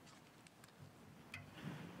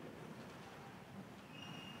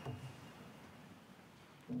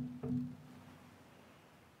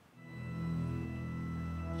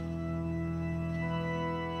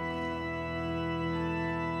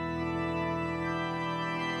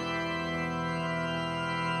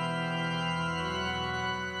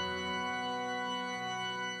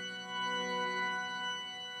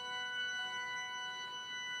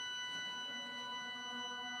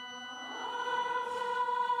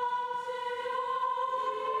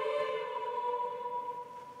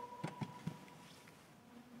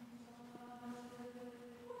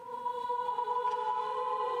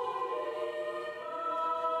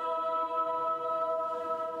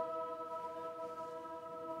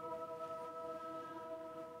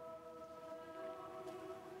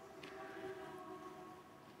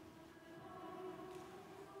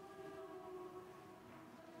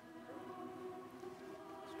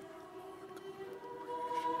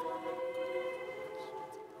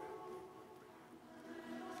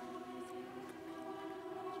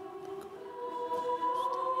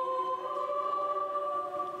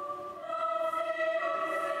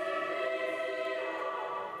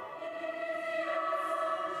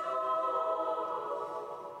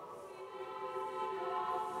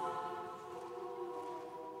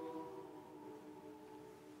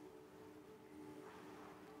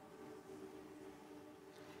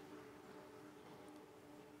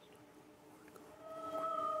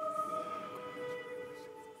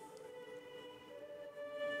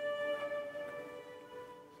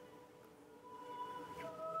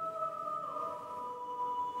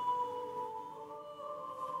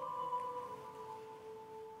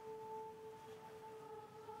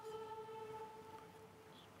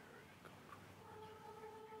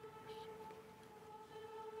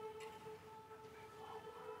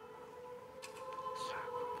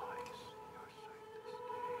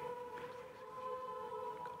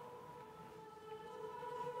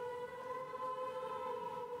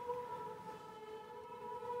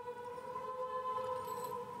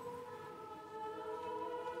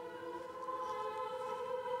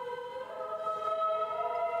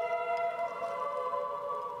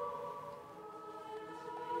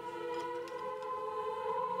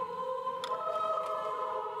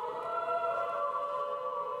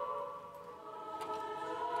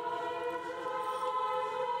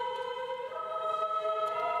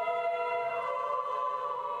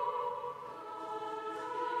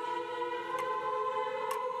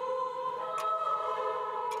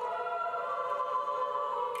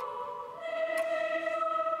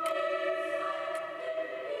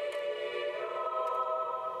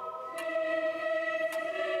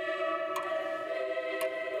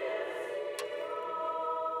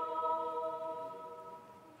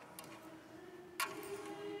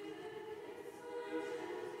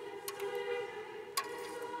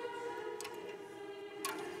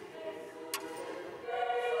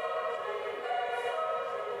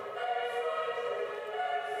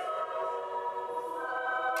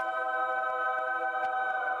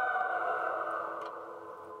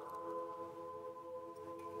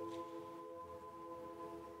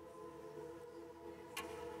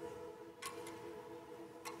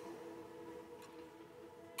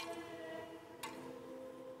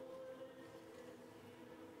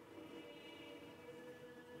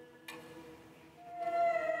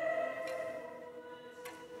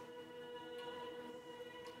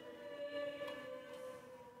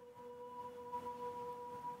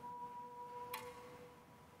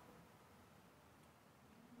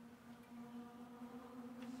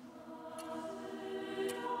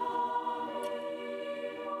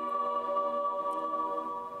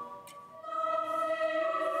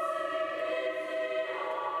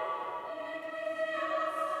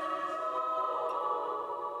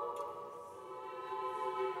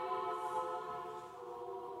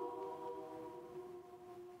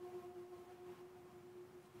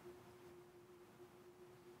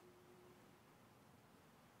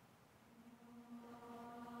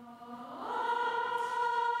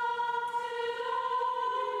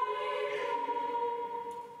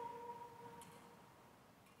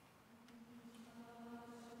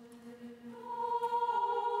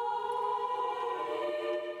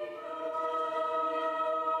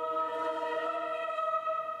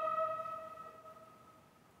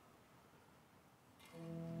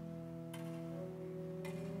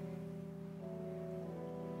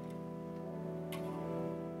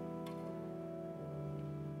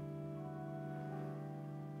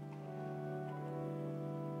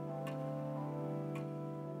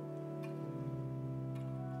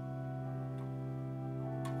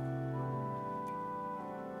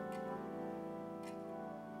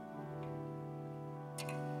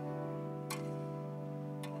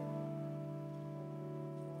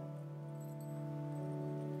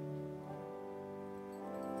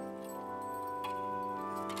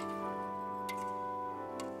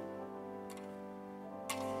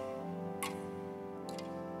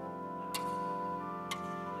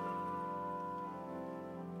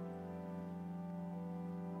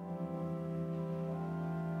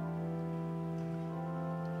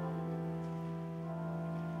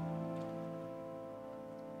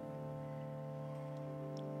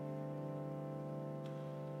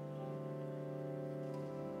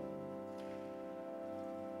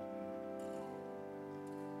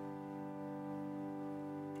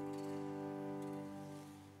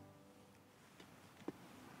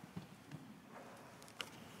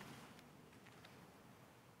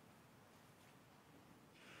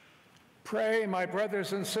 Pray, my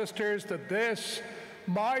brothers and sisters, that this,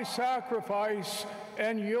 my sacrifice,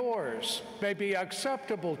 and yours may be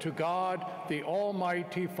acceptable to God, the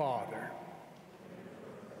Almighty Father.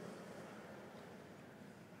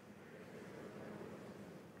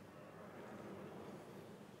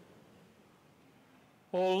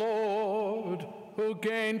 O Lord, who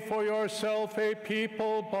gained for yourself a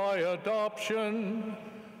people by adoption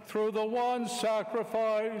through the one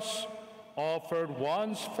sacrifice offered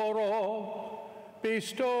once for all,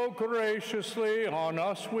 bestow graciously on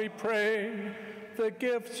us, we pray, the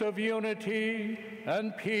gifts of unity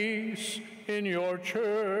and peace in your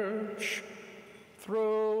church.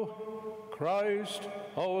 Through Christ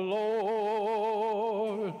our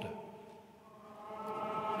Lord.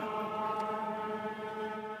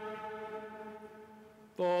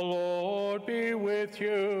 The Lord be with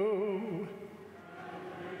you.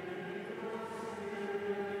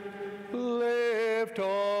 Lift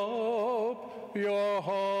up your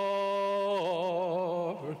hearts.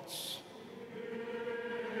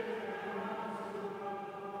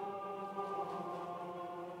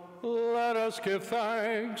 Let us give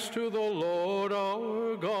thanks to the Lord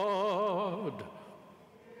our God.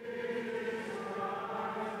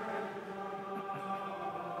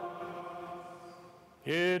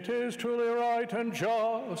 It is truly right and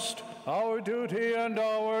just, our duty and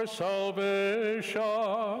our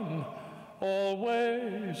salvation,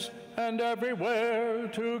 always and everywhere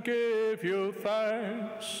to give you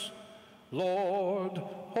thanks. Lord,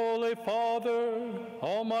 Holy Father,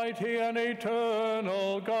 Almighty and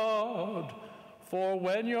eternal God, for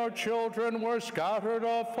when your children were scattered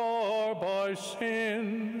afar by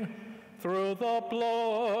sin, through the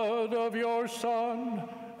blood of your Son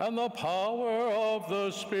and the power of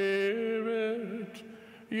the Spirit,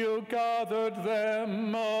 you gathered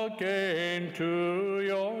them again to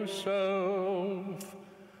yourself,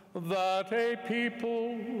 that a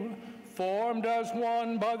people formed as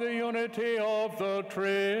one by the unity of the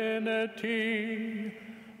Trinity,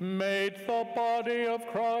 made the body of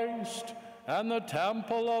Christ and the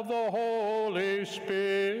temple of the Holy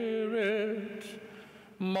Spirit,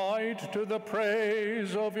 might to the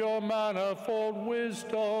praise of your manifold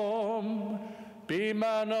wisdom be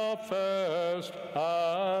manifest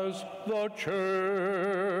as the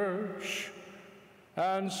church.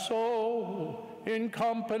 And so, in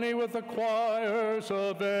company with the choirs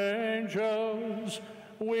of angels,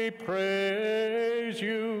 we praise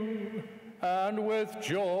you, and with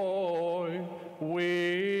joy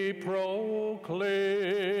we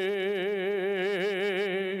proclaim.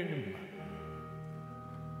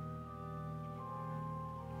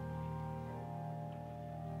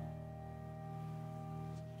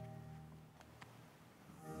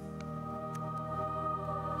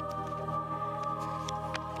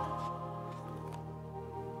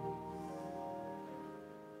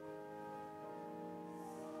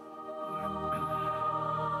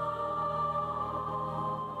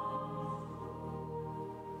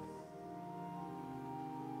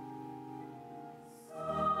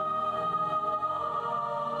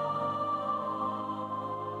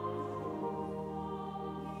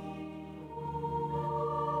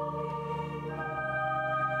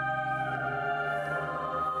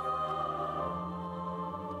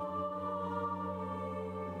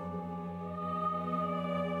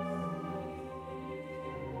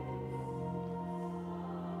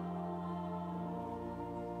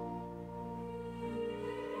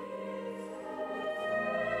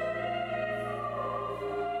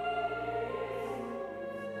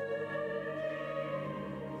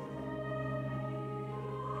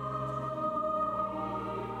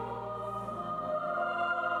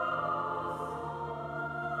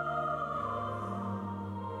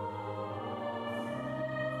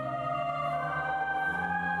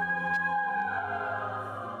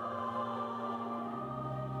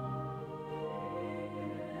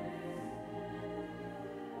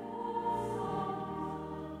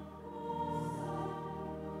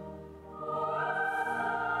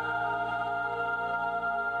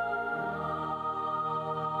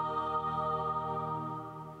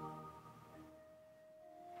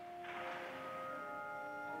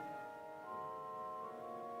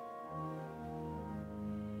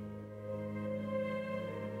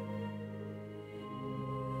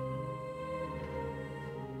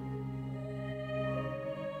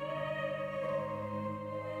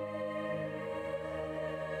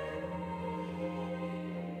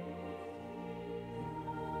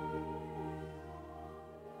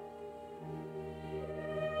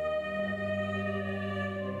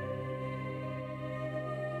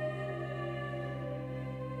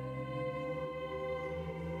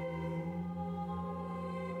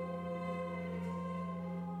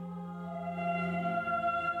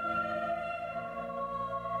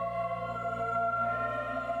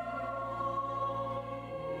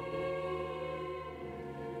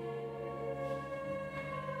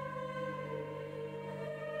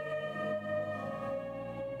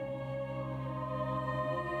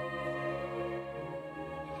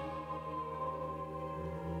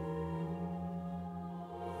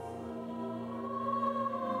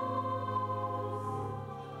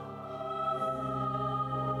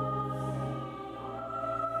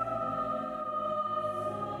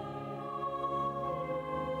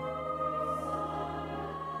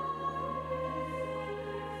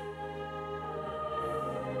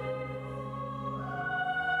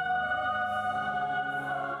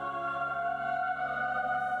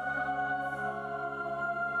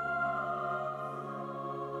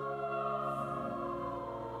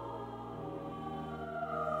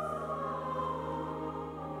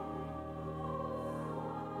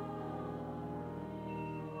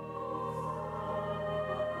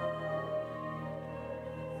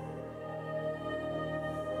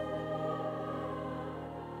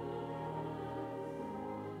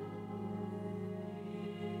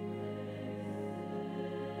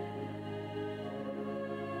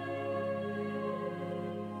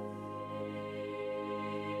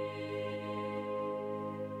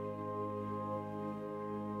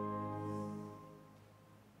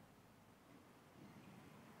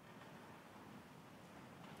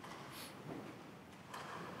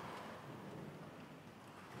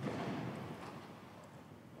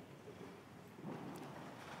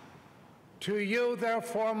 To you,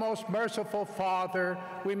 therefore, most merciful Father,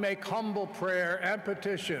 we make humble prayer and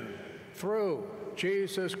petition through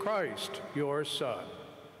Jesus Christ, your Son,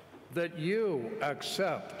 that you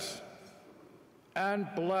accept and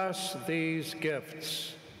bless these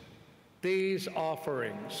gifts, these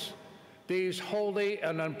offerings, these holy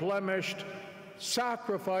and unblemished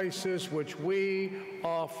sacrifices which we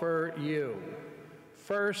offer you,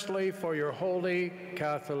 firstly for your holy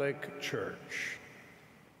Catholic Church.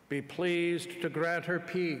 Be pleased to grant her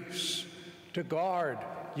peace, to guard,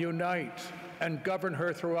 unite, and govern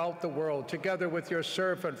her throughout the world, together with your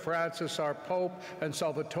servant Francis, our Pope, and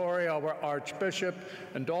Salvatore, our Archbishop,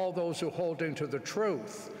 and all those who, holding to the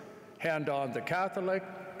truth, hand on the Catholic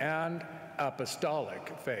and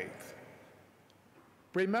Apostolic faith.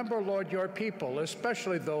 Remember, Lord, your people,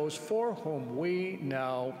 especially those for whom we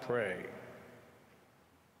now pray,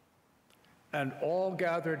 and all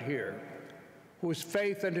gathered here, whose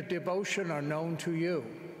faith and devotion are known to you.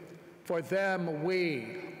 For them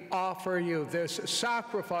we offer you this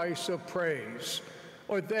sacrifice of praise,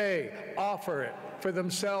 or they offer it for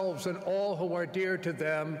themselves and all who are dear to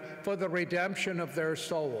them for the redemption of their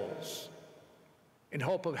souls, in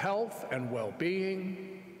hope of health and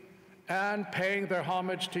well-being, and paying their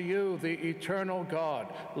homage to you, the eternal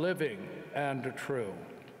God, living and true.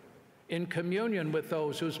 In communion with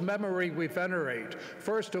those whose memory we venerate,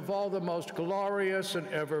 first of all the most glorious and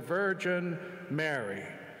ever Virgin Mary,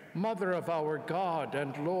 Mother of our God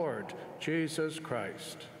and Lord Jesus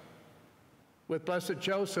Christ. With Blessed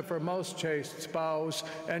Joseph, her most chaste spouse,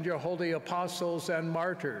 and your holy apostles and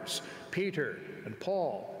martyrs, Peter and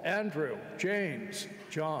Paul, Andrew, James,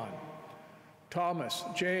 John, Thomas,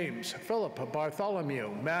 James, Philip,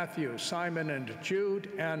 Bartholomew, Matthew, Simon, and Jude,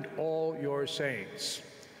 and all your saints.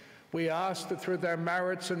 We ask that through their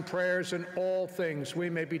merits and prayers in all things we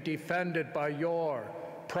may be defended by your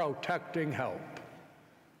protecting help.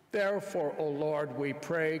 Therefore, O Lord, we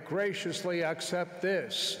pray, graciously accept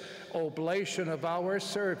this oblation of our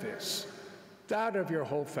service, that of your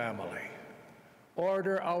whole family.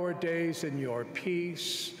 Order our days in your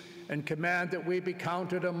peace, and command that we be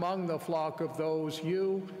counted among the flock of those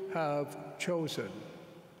you have chosen.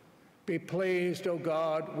 Be pleased, O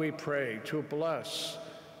God, we pray, to bless,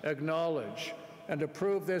 acknowledge, and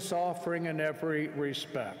approve this offering in every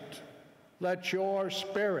respect. Let your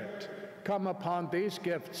Spirit come upon these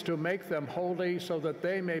gifts to make them holy, so that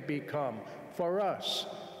they may become, for us,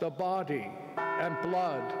 the body and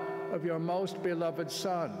blood of your most beloved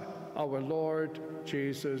Son, our Lord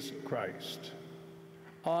Jesus Christ.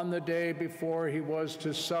 On the day before he was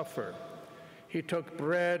to suffer, he took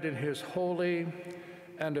bread in his holy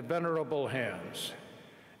and venerable hands,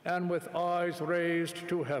 and with eyes raised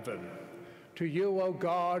to heaven, to you, O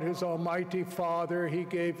God, his almighty Father, he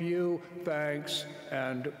gave you thanks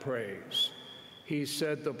and praise. He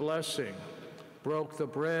said the blessing, broke the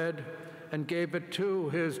bread, and gave it to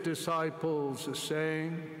his disciples,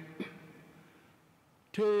 saying,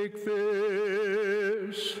 "Take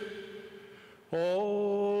this,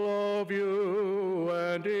 all of you,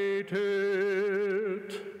 and eat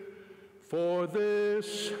it, for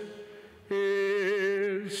this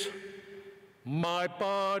is my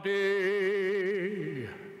body,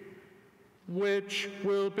 which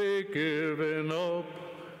will be given up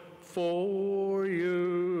for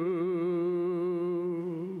you."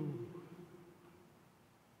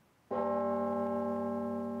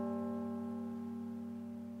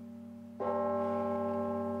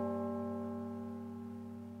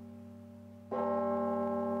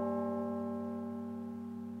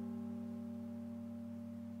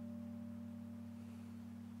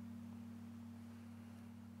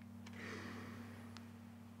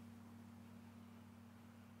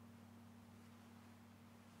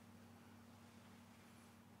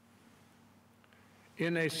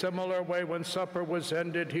 In a similar way, when supper was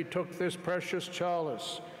ended, he took this precious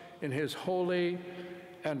chalice in his holy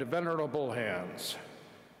and venerable hands,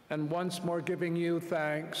 and once more giving you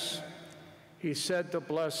thanks, he said the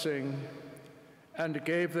blessing and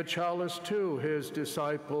gave the chalice to his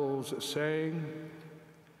disciples, saying,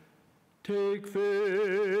 "Take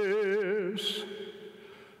this,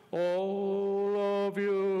 all of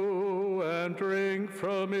you, and drink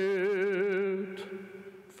from it,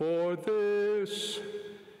 for this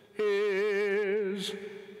is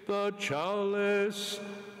the chalice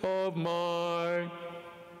of my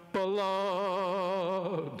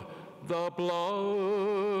blood, the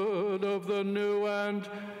blood of the new and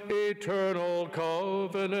eternal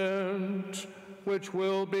covenant, which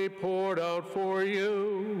will be poured out for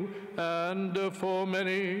you and for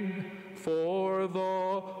many for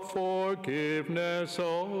the forgiveness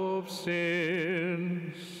of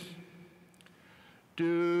sins.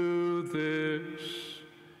 Do this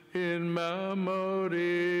in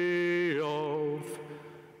memory of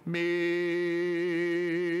me.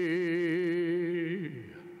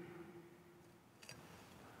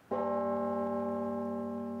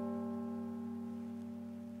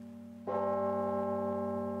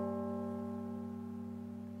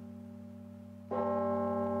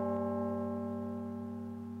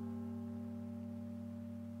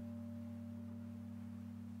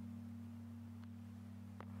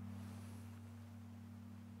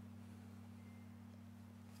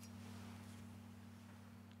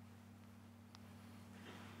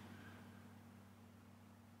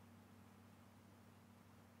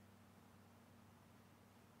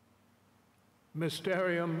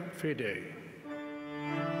 Mysterium Fidei.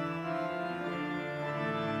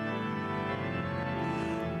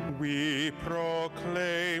 We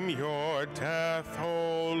proclaim your death,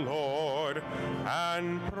 O Lord,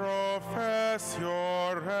 and profess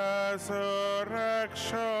your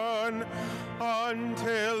resurrection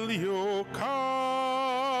until you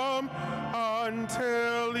come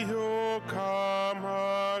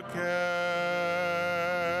again.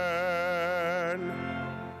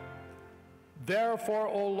 Therefore,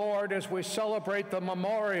 O Lord, as we celebrate the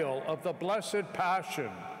memorial of the Blessed Passion,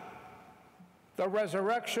 the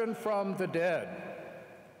resurrection from the dead,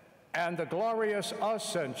 and the glorious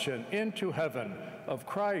ascension into heaven of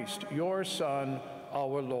Christ, your Son,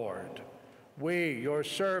 our Lord, we, your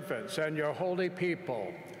servants and your holy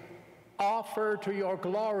people, offer to your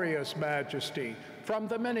glorious majesty from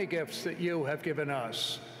the many gifts that you have given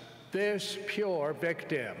us this pure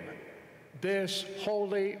victim, this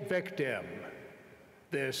holy victim,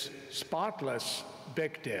 this spotless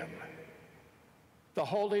victim, the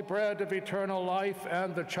holy bread of eternal life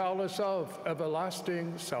and the chalice of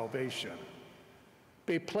everlasting salvation.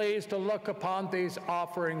 Be pleased to look upon these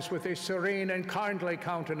offerings with a serene and kindly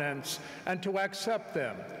countenance, and to accept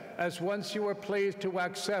them, as once you were pleased to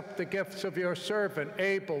accept the gifts of your servant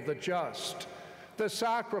Abel the just, the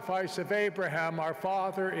sacrifice of Abraham our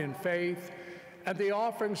father in faith, and the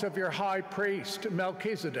offerings of your high priest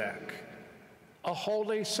Melchizedek, a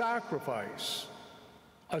holy sacrifice,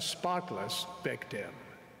 a spotless victim.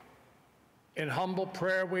 In humble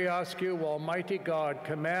prayer we ask you, Almighty God,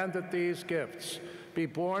 command that these gifts be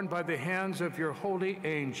borne by the hands of your holy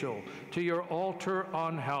angel to your altar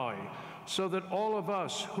on high, so that all of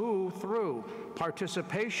us who, through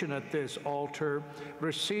participation at this altar,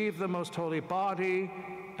 receive the most holy body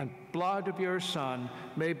and blood of your Son,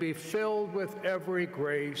 may be filled with every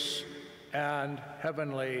grace and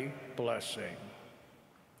heavenly blessing.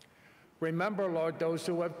 Remember, Lord, those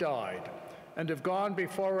who have died and have gone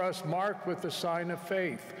before us marked with the sign of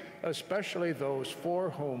faith, especially those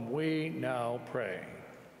for whom we now pray.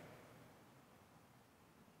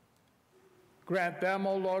 Grant them,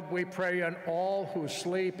 O Lord, we pray, and all who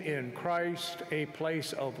sleep in Christ, a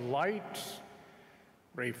place of light,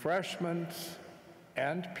 refreshment,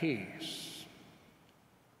 and peace.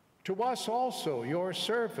 To us also, your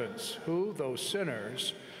servants, who, though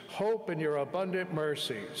sinners, hope in your abundant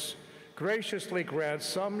mercies, graciously grant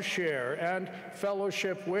some share and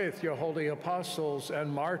fellowship with your holy apostles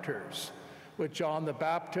and martyrs, with John the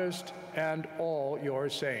Baptist and all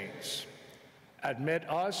your saints. Admit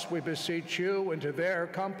us, we beseech you, into their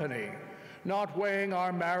company, not weighing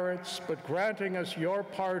our merits, but granting us your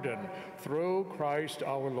pardon through Christ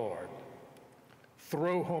our Lord,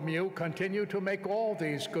 through whom you continue to make all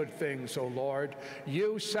these good things, O Lord.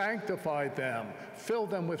 You sanctify them, fill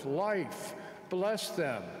them with life, bless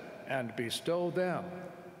them, and bestow them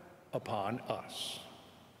upon us.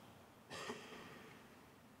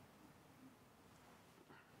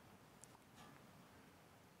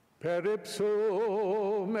 Per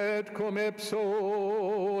ipsum et cum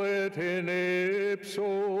ipso et in ipso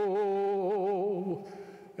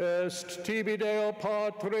est tibi Deo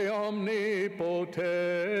Patre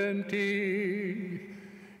omnipotenti,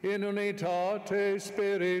 in unitate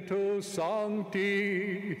Spiritus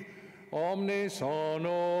Sancti, omnis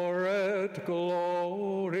honor et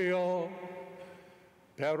gloria,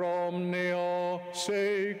 per omnia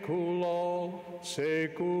saecula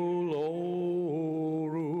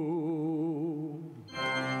saeculorum.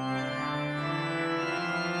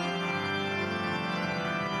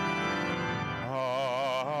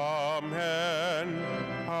 Amen.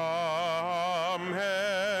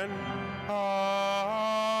 Amen.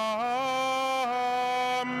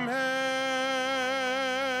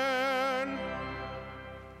 Amen.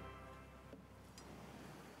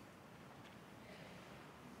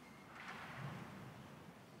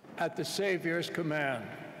 At the Savior's command,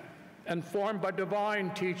 and formed by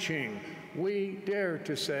divine teaching, we dare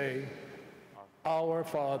to say, Our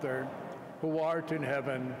Father, who art in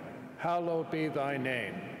heaven, hallowed be thy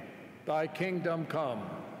name. Thy kingdom come,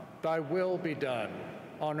 thy will be done,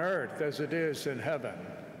 on earth as it is in heaven.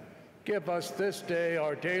 Give us this day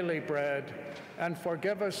our daily bread, and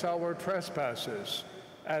forgive us our trespasses,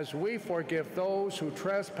 as we forgive those who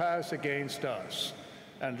trespass against us.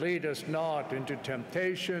 And lead us not into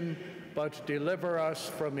temptation, but deliver us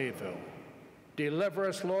from evil. Deliver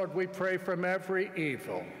us, Lord, we pray, from every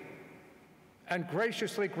evil. And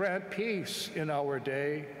graciously grant peace in our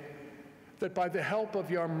day, that by the help of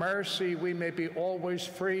your mercy we may be always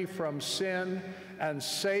free from sin and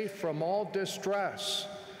safe from all distress,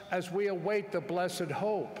 as we await the blessed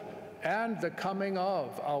hope and the coming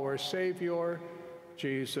of our Savior,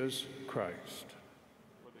 Jesus Christ.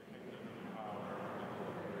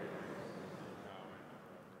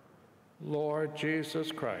 Lord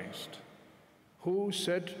Jesus Christ, who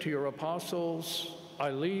said to your apostles,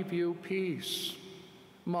 I leave you peace,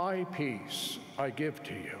 my peace I give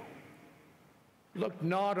to you. Look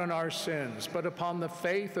not on our sins, but upon the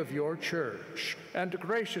faith of your church, and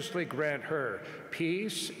graciously grant her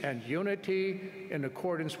peace and unity in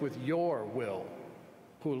accordance with your will,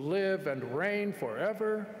 who live and reign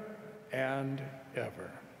forever and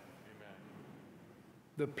ever. Amen.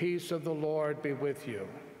 The peace of the Lord be with you.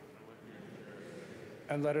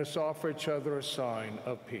 And let us offer each other a sign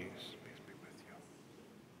of peace. Peace be with you.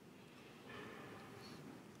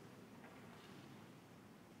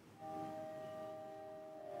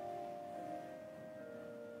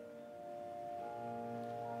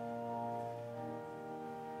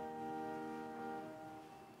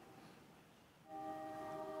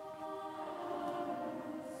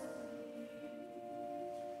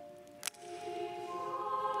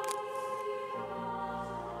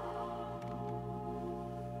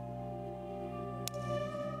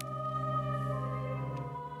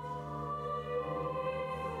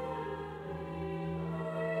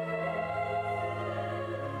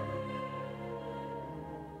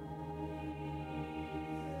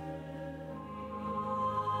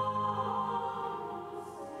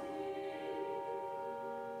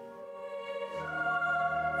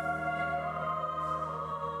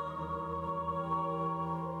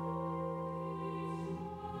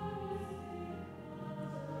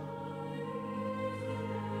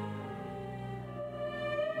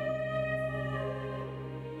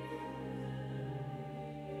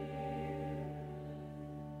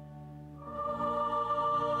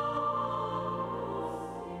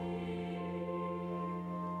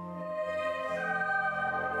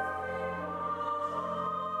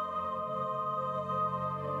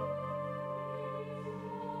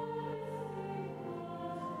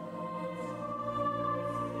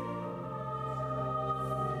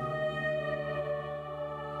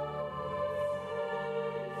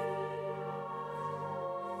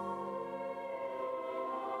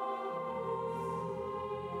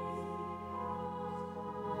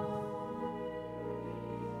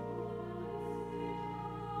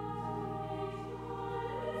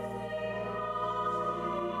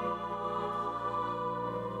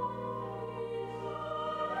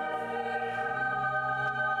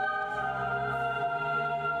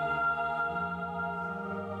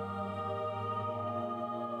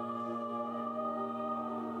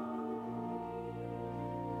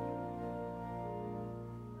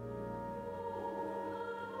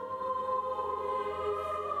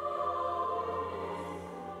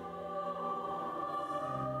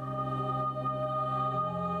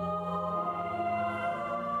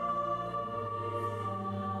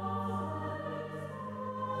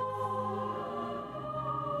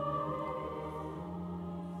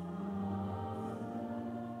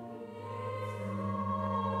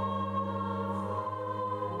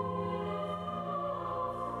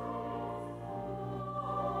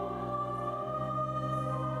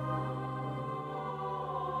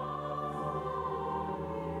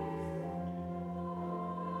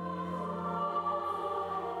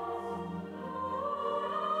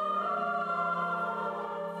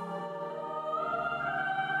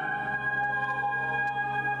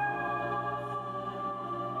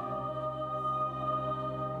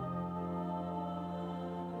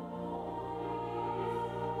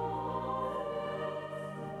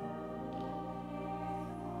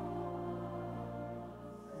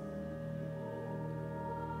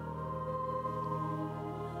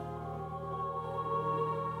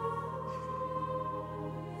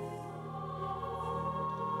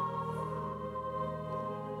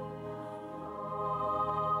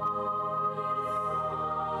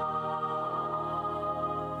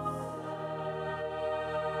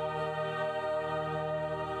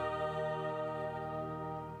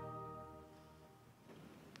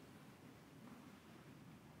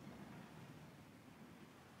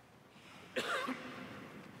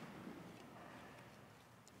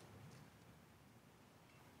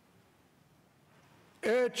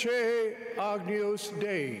 Ecce Agnus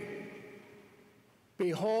Dei.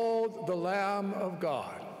 Behold the Lamb of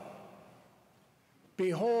God.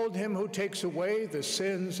 Behold him who takes away the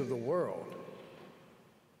sins of the world.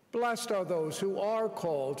 Blessed are those who are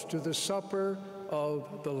called to the supper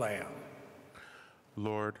of the Lamb.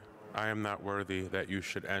 Lord, I am not worthy that you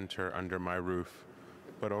should enter under my roof,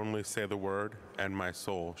 but only say the word, and my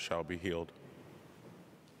soul shall be healed.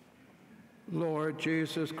 Lord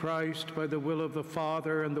Jesus Christ, by the will of the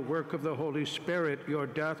Father and the work of the Holy Spirit, your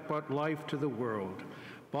death brought life to the world.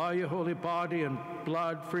 By your holy body and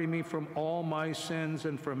blood, free me from all my sins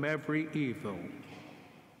and from every evil.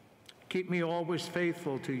 Keep me always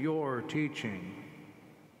faithful to your teaching,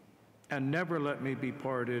 and never let me be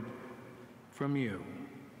parted from you.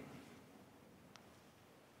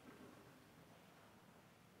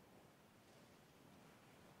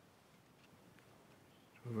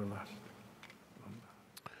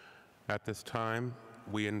 At this time,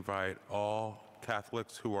 we invite all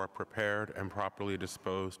Catholics who are prepared and properly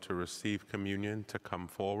disposed to receive communion to come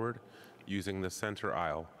forward using the center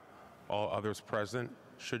aisle. All others present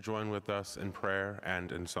should join with us in prayer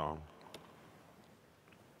and in song.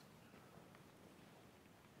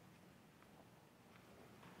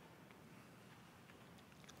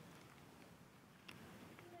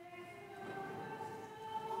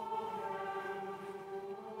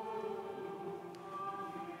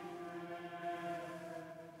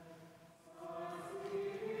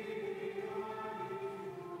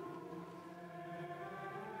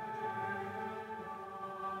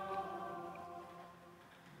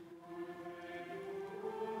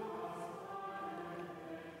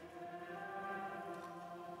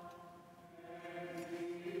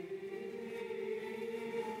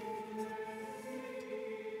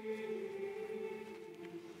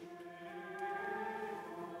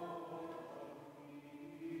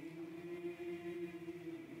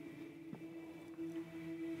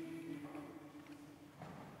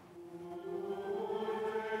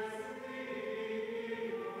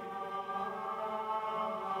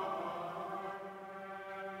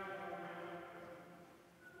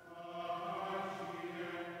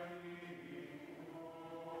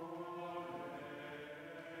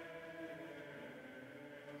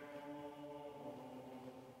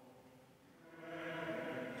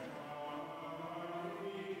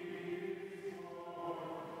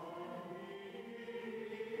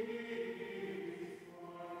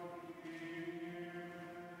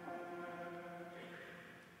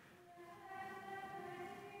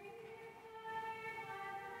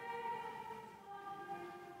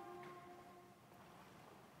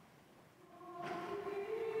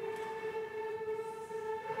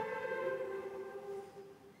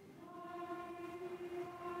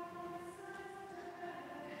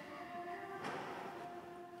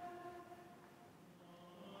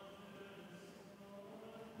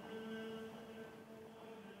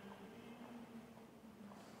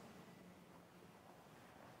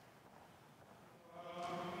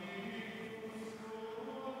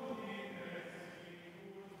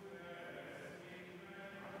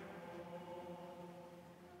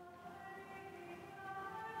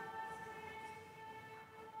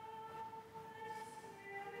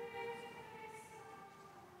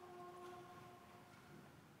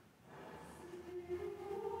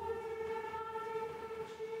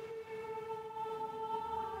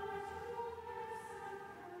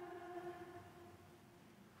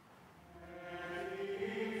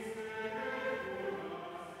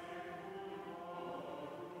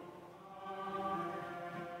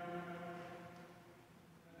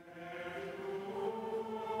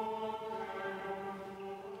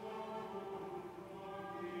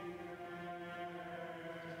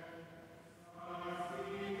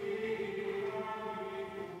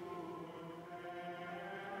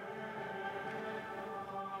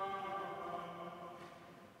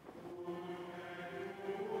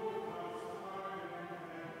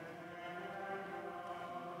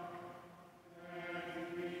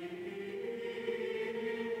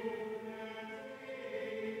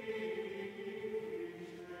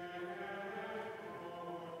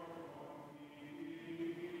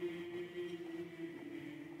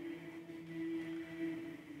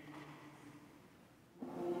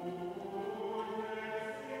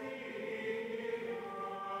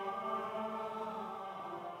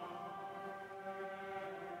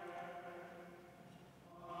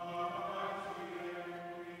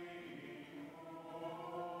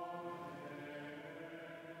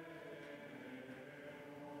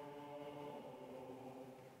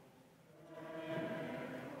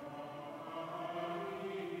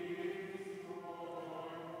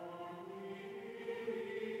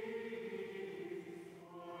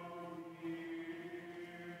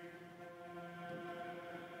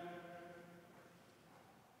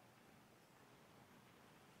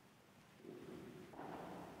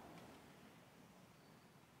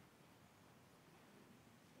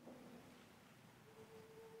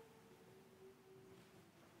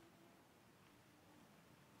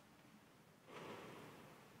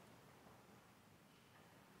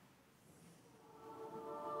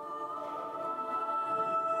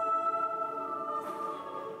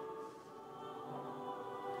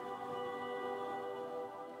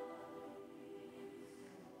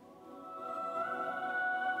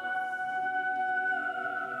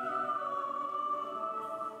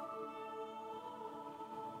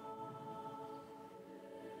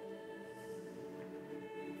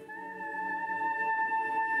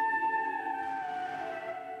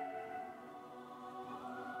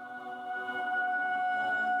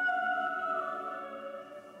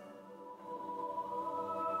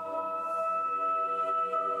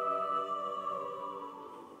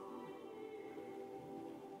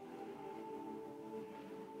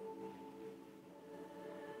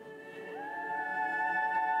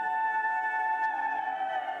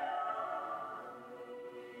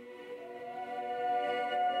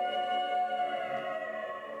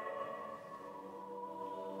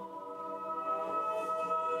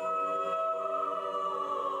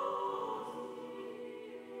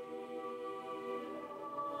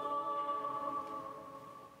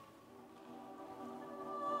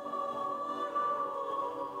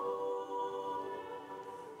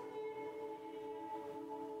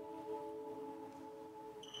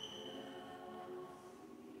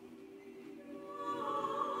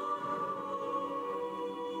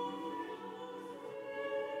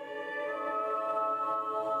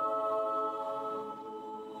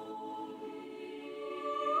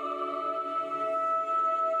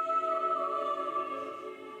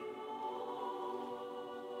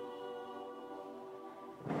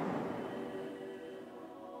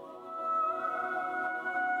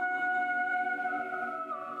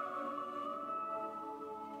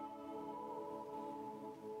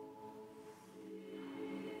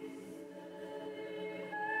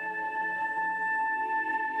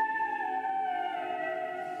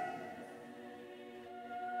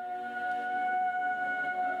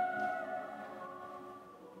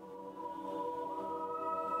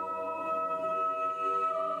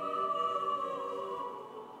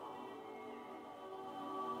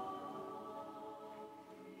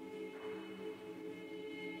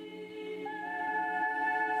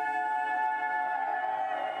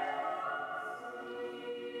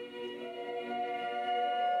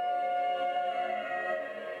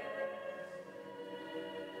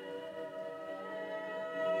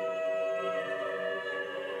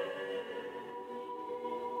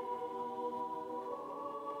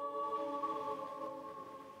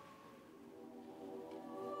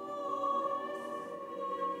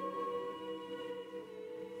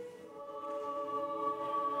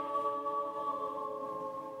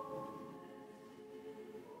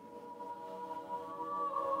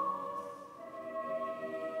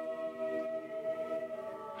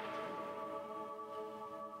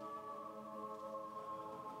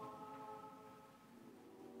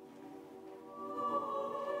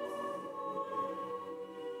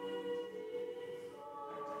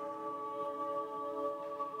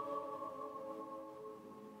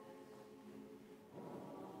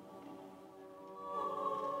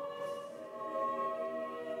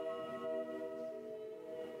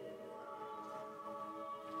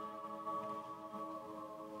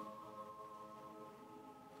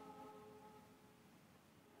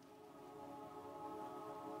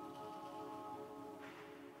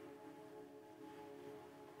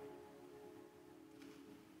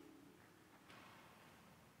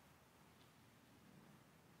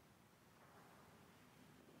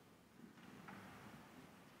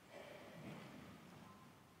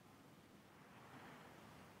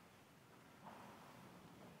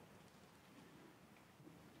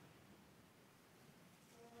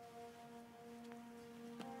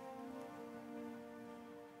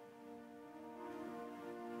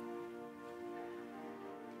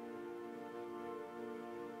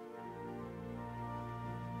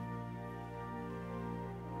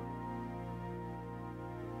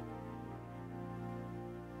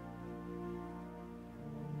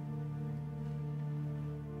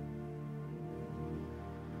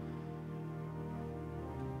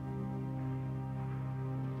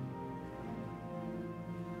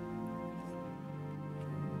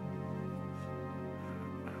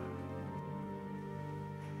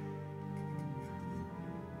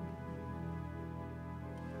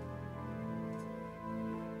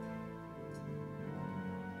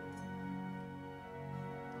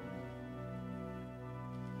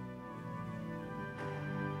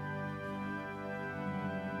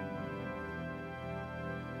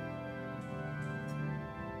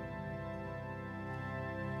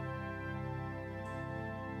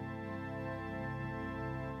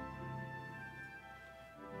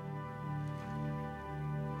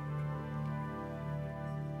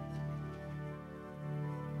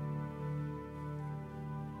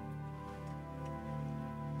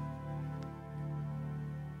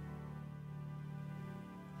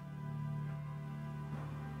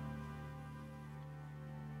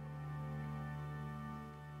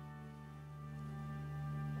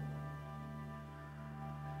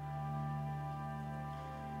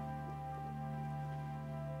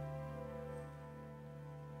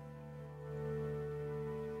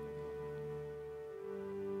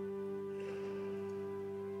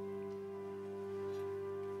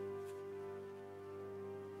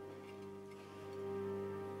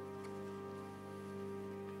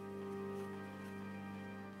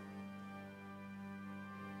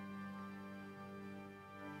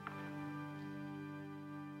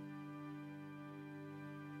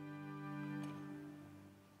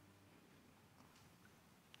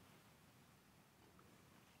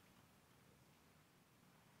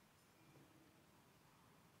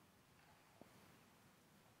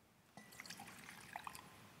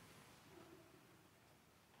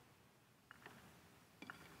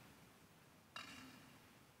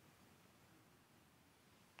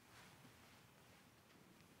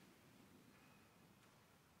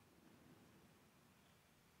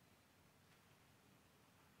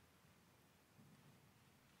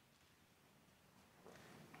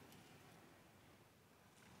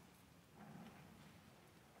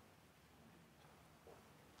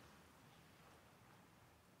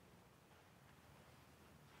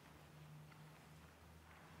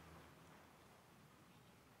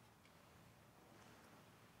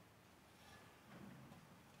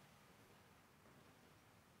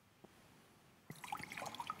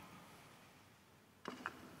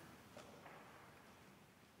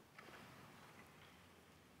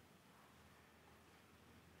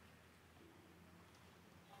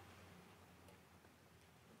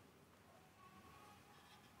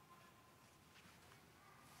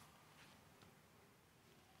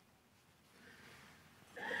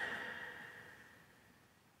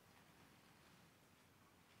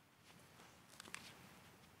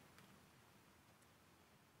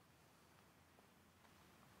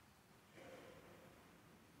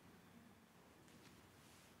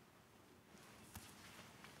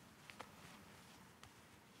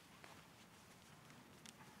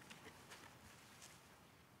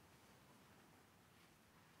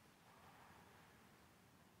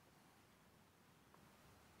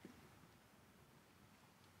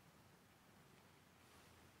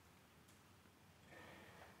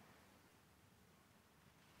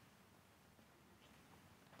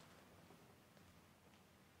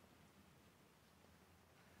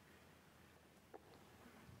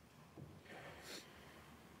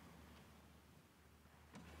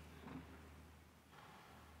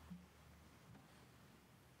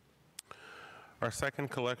 Our second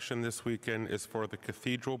collection this weekend is for the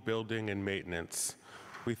cathedral building and maintenance.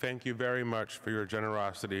 We thank you very much for your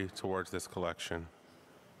generosity towards this collection.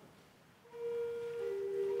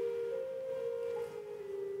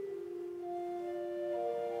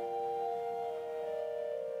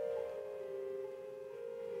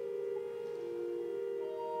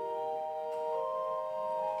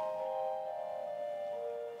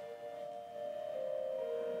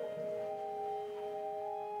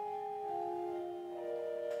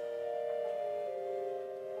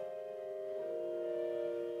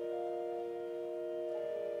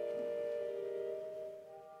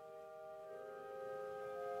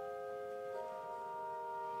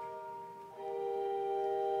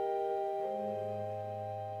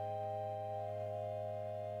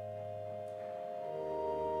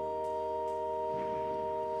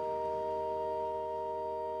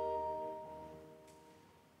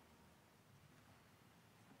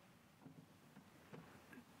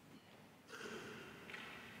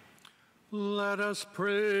 Let us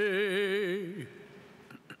pray.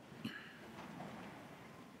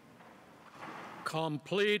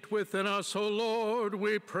 Complete within us, O Lord,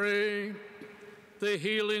 we pray, the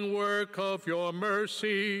healing work of your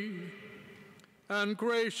mercy, and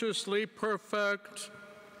graciously perfect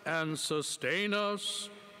and sustain us,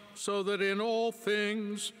 so that in all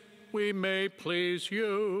things we may please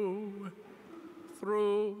you.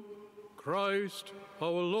 Through Christ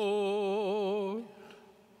our Lord.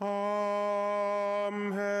 Amen.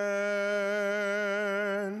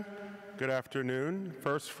 Good afternoon.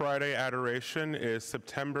 First Friday Adoration is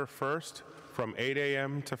September 1st from 8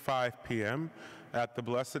 a.m. to 5 p.m. at the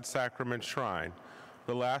Blessed Sacrament Shrine.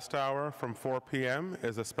 The last hour from 4 p.m.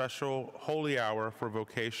 is a special holy hour for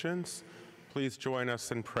vocations. Please join us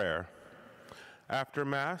in prayer. After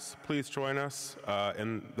Mass, please join us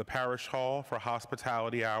in the parish hall for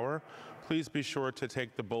hospitality hour. Please be sure to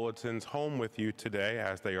take the bulletins home with you today,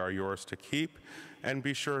 as they are yours to keep, and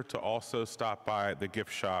be sure to also stop by the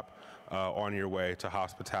gift shop on your way to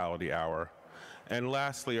hospitality hour. And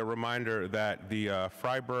lastly, a reminder that the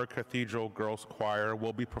Freiburg Cathedral Girls Choir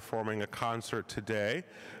will be performing a concert today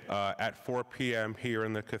at 4 p.m. here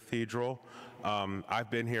in the cathedral.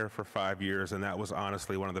 I've been here for 5 years, and that was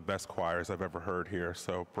honestly one of the best choirs I've ever heard here.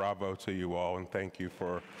 So bravo to you all, and thank you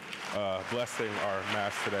for blessing our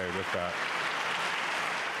Mass today with that.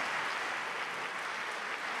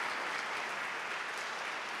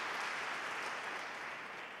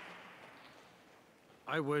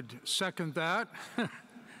 I would second that.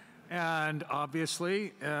 And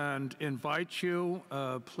obviously, and invite you,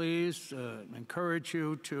 please encourage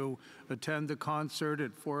you to attend the concert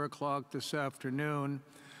at 4 o'clock this afternoon.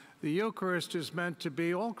 The Eucharist is meant to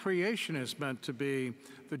be, all creation is meant to be,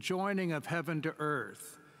 the joining of heaven to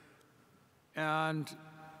earth. And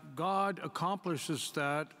God accomplishes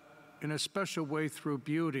that in a special way through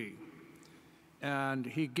beauty. And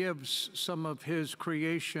he gives some of his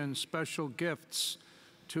creation special gifts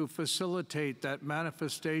to facilitate that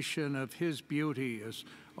manifestation of his beauty as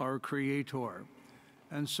our Creator.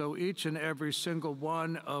 And so each and every single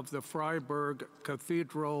one of the Freiburg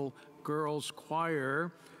Cathedral Girls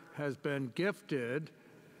Choir has been gifted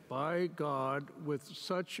by God with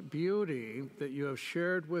such beauty that you have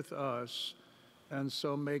shared with us. And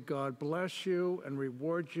so may God bless you and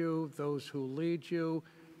reward you, those who lead you,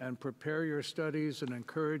 and prepare your studies and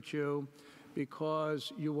encourage you,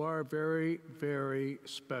 because you are very, very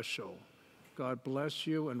special. God bless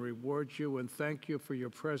you and reward you, and thank you for your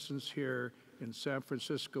presence here in San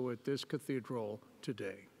Francisco at this cathedral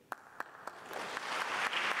today.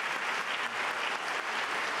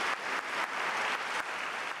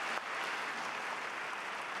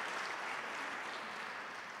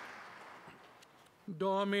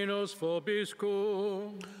 Dominus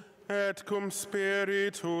vobiscum. Et cum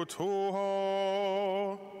spiritu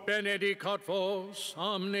tuo. Benedicat vos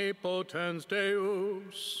omnipotens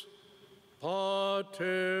Deus,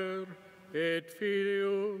 Pater et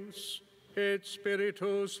Filius et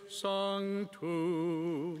Spiritus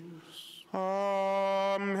Sanctus.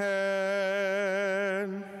 Amen.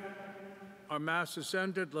 Our Mass is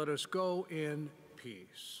ended. Let us go in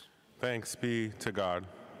peace. Thanks be to God.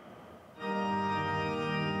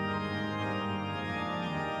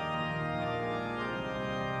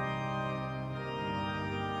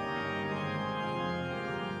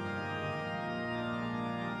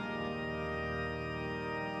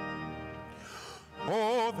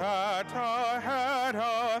 Oh, that I had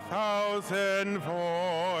 1,000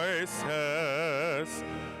 voices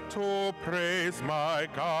to praise my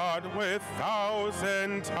God with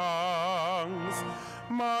 1,000 tongues. songs.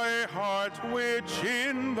 My heart which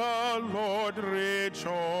in the Lord rejoices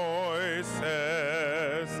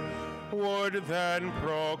would then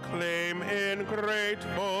proclaim in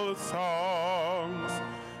grateful songs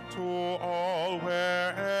to all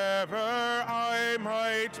wherever I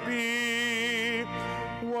might be,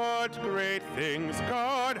 what great things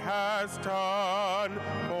God has done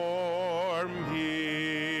for me.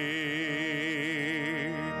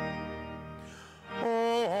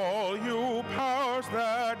 Oh, all you powers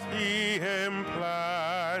that he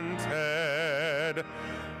implanted,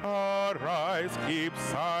 arise, keep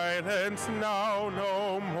silence now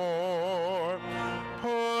no more.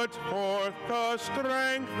 Put forth the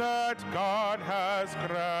strength that God has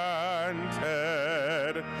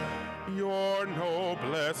granted. Your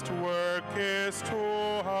noblest work is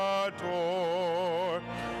to adore.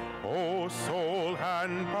 O soul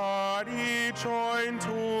and body join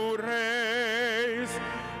to raise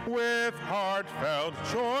with heartfelt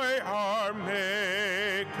joy our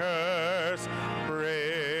Maker's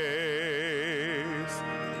praise.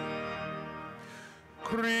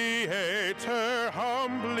 Creator,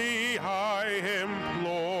 humbly I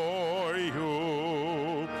implore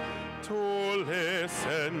you to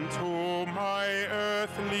listen to my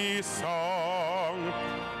earthly song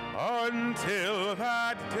until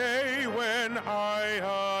that day when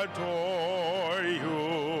I adore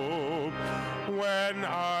you, when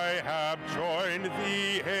I have joined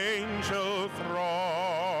the angel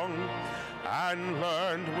throng and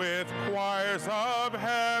learned with choirs of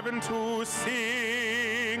heaven to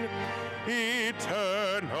sing